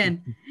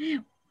 Excellent.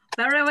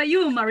 What about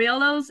you,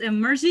 Marielos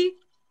and Mercy?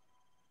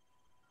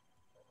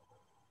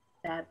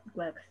 That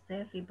was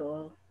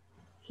terrible.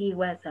 He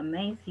was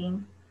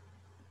amazing.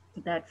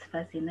 That's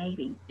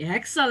fascinating.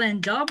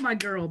 Excellent job, my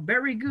girl.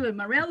 Very good.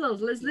 Marielos,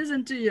 let's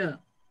listen to you.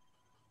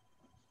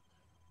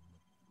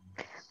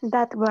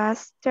 That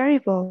was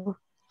terrible.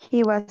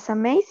 He was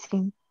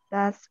amazing.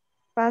 That's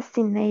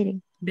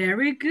fascinating.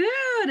 Very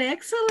good.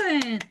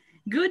 Excellent.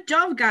 Good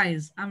job,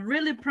 guys. I'm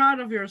really proud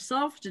of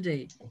yourself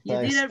today.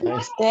 You did it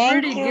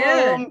pretty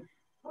good.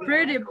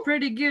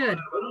 Pretty good.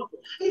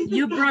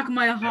 You broke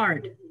my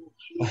heart.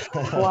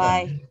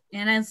 Why?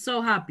 And I'm so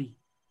happy.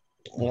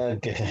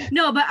 Okay.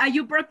 No, but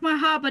you broke my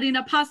heart, but in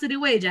a positive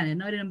way, Janet.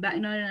 Not in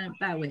a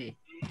bad way.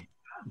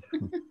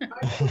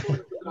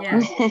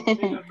 Yeah.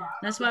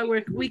 That's why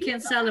we can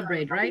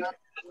celebrate, right?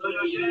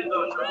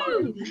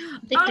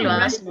 The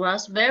class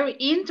was very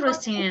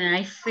interesting and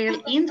I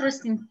feel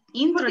interested.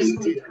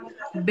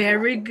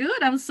 Very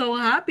good. I'm so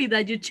happy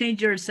that you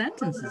changed your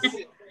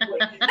sentences.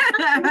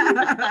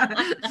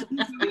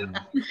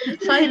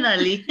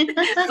 Finally.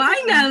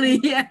 Finally.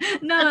 Yeah.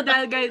 No,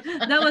 guys,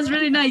 that was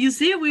really nice. You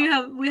see, we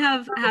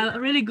have a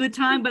really good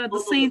time, but at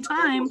the same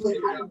time,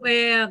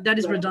 that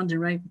is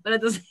redundant, right? But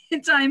at the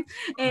same time,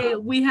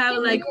 we have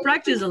like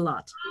practice a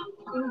lot.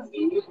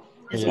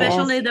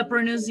 Especially the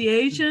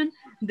pronunciation,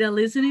 the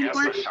listening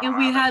part, and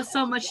we had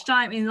so much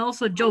time, and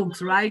also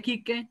jokes, right,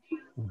 Kike?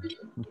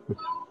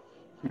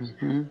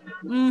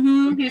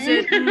 He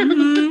said,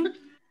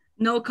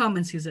 no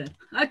comments, he said.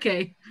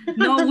 Okay,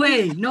 no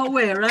way,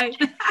 right?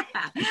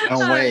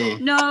 No way.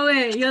 No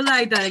way, you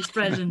like that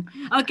expression.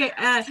 Okay,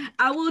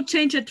 I will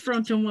change it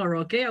from tomorrow,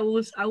 okay? I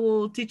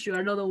will teach you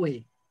another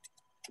way.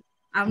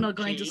 I'm not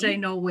going to say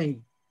no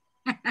way.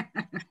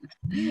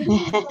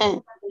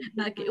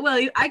 Okay,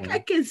 well,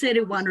 I can say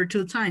it 1 or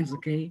 2 times,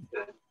 okay?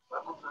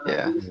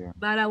 Yeah.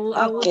 But I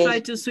will try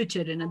to switch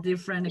it in a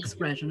different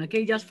expression,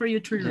 okay? Just for you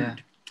to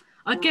learn.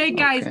 Okay,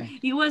 guys,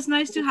 it was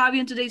nice to have you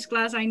in today's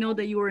class. I know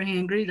that you were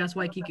hungry. That's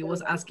why Kiki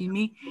was asking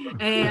me.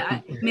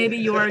 Maybe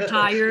you are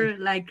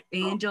tired, like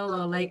Angel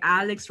or like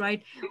Alex,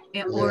 right?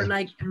 Or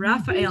like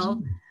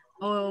Rafael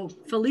or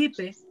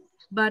Felipe.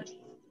 But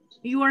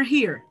you are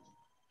here.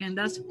 And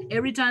that's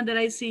every time that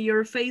I see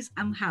your face,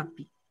 I'm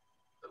happy.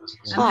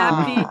 I'm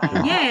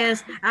happy.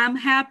 Yes, I'm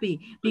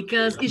happy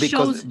because it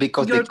shows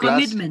your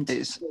commitment.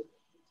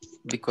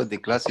 Because the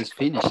class is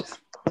finished.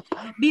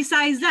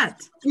 Besides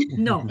that,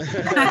 no.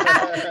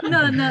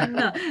 No.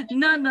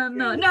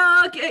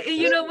 Okay,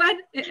 you know what?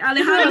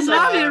 Alejandro's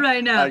laughing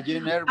right now. Are you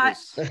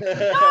nervous? No,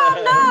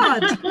 I'm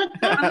not.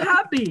 I'm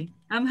happy.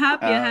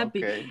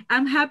 Okay.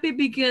 I'm happy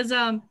because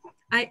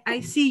I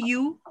see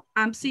you.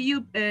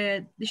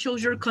 It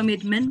shows your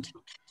commitment.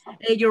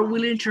 You're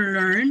willing to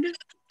learn,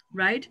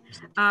 right?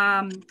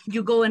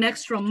 You go an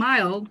extra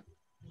mile.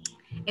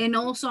 And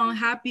also I'm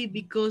happy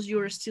because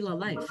you're still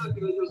alive.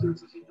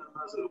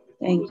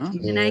 Thank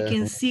you. And I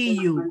can see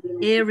you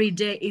every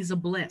day is a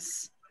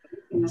bliss.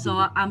 So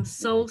I'm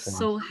so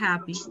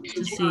happy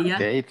to see you.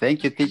 Okay,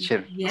 thank you,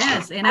 teacher.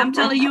 Yes, and I'm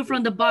telling you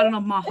from the bottom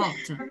of my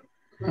heart.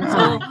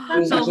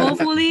 So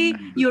hopefully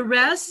you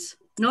rest.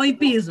 No, in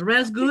peace.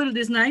 Rest good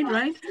this night,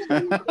 right?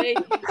 Okay.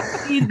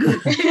 Eat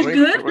good.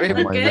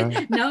 Good.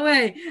 Okay. No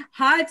way.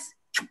 Hearts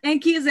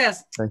and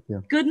kisses. Thank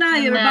you. Good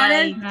night,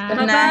 everybody.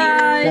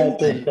 Bye.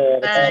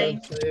 Bye-bye.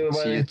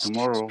 See you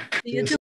tomorrow. See you tomorrow.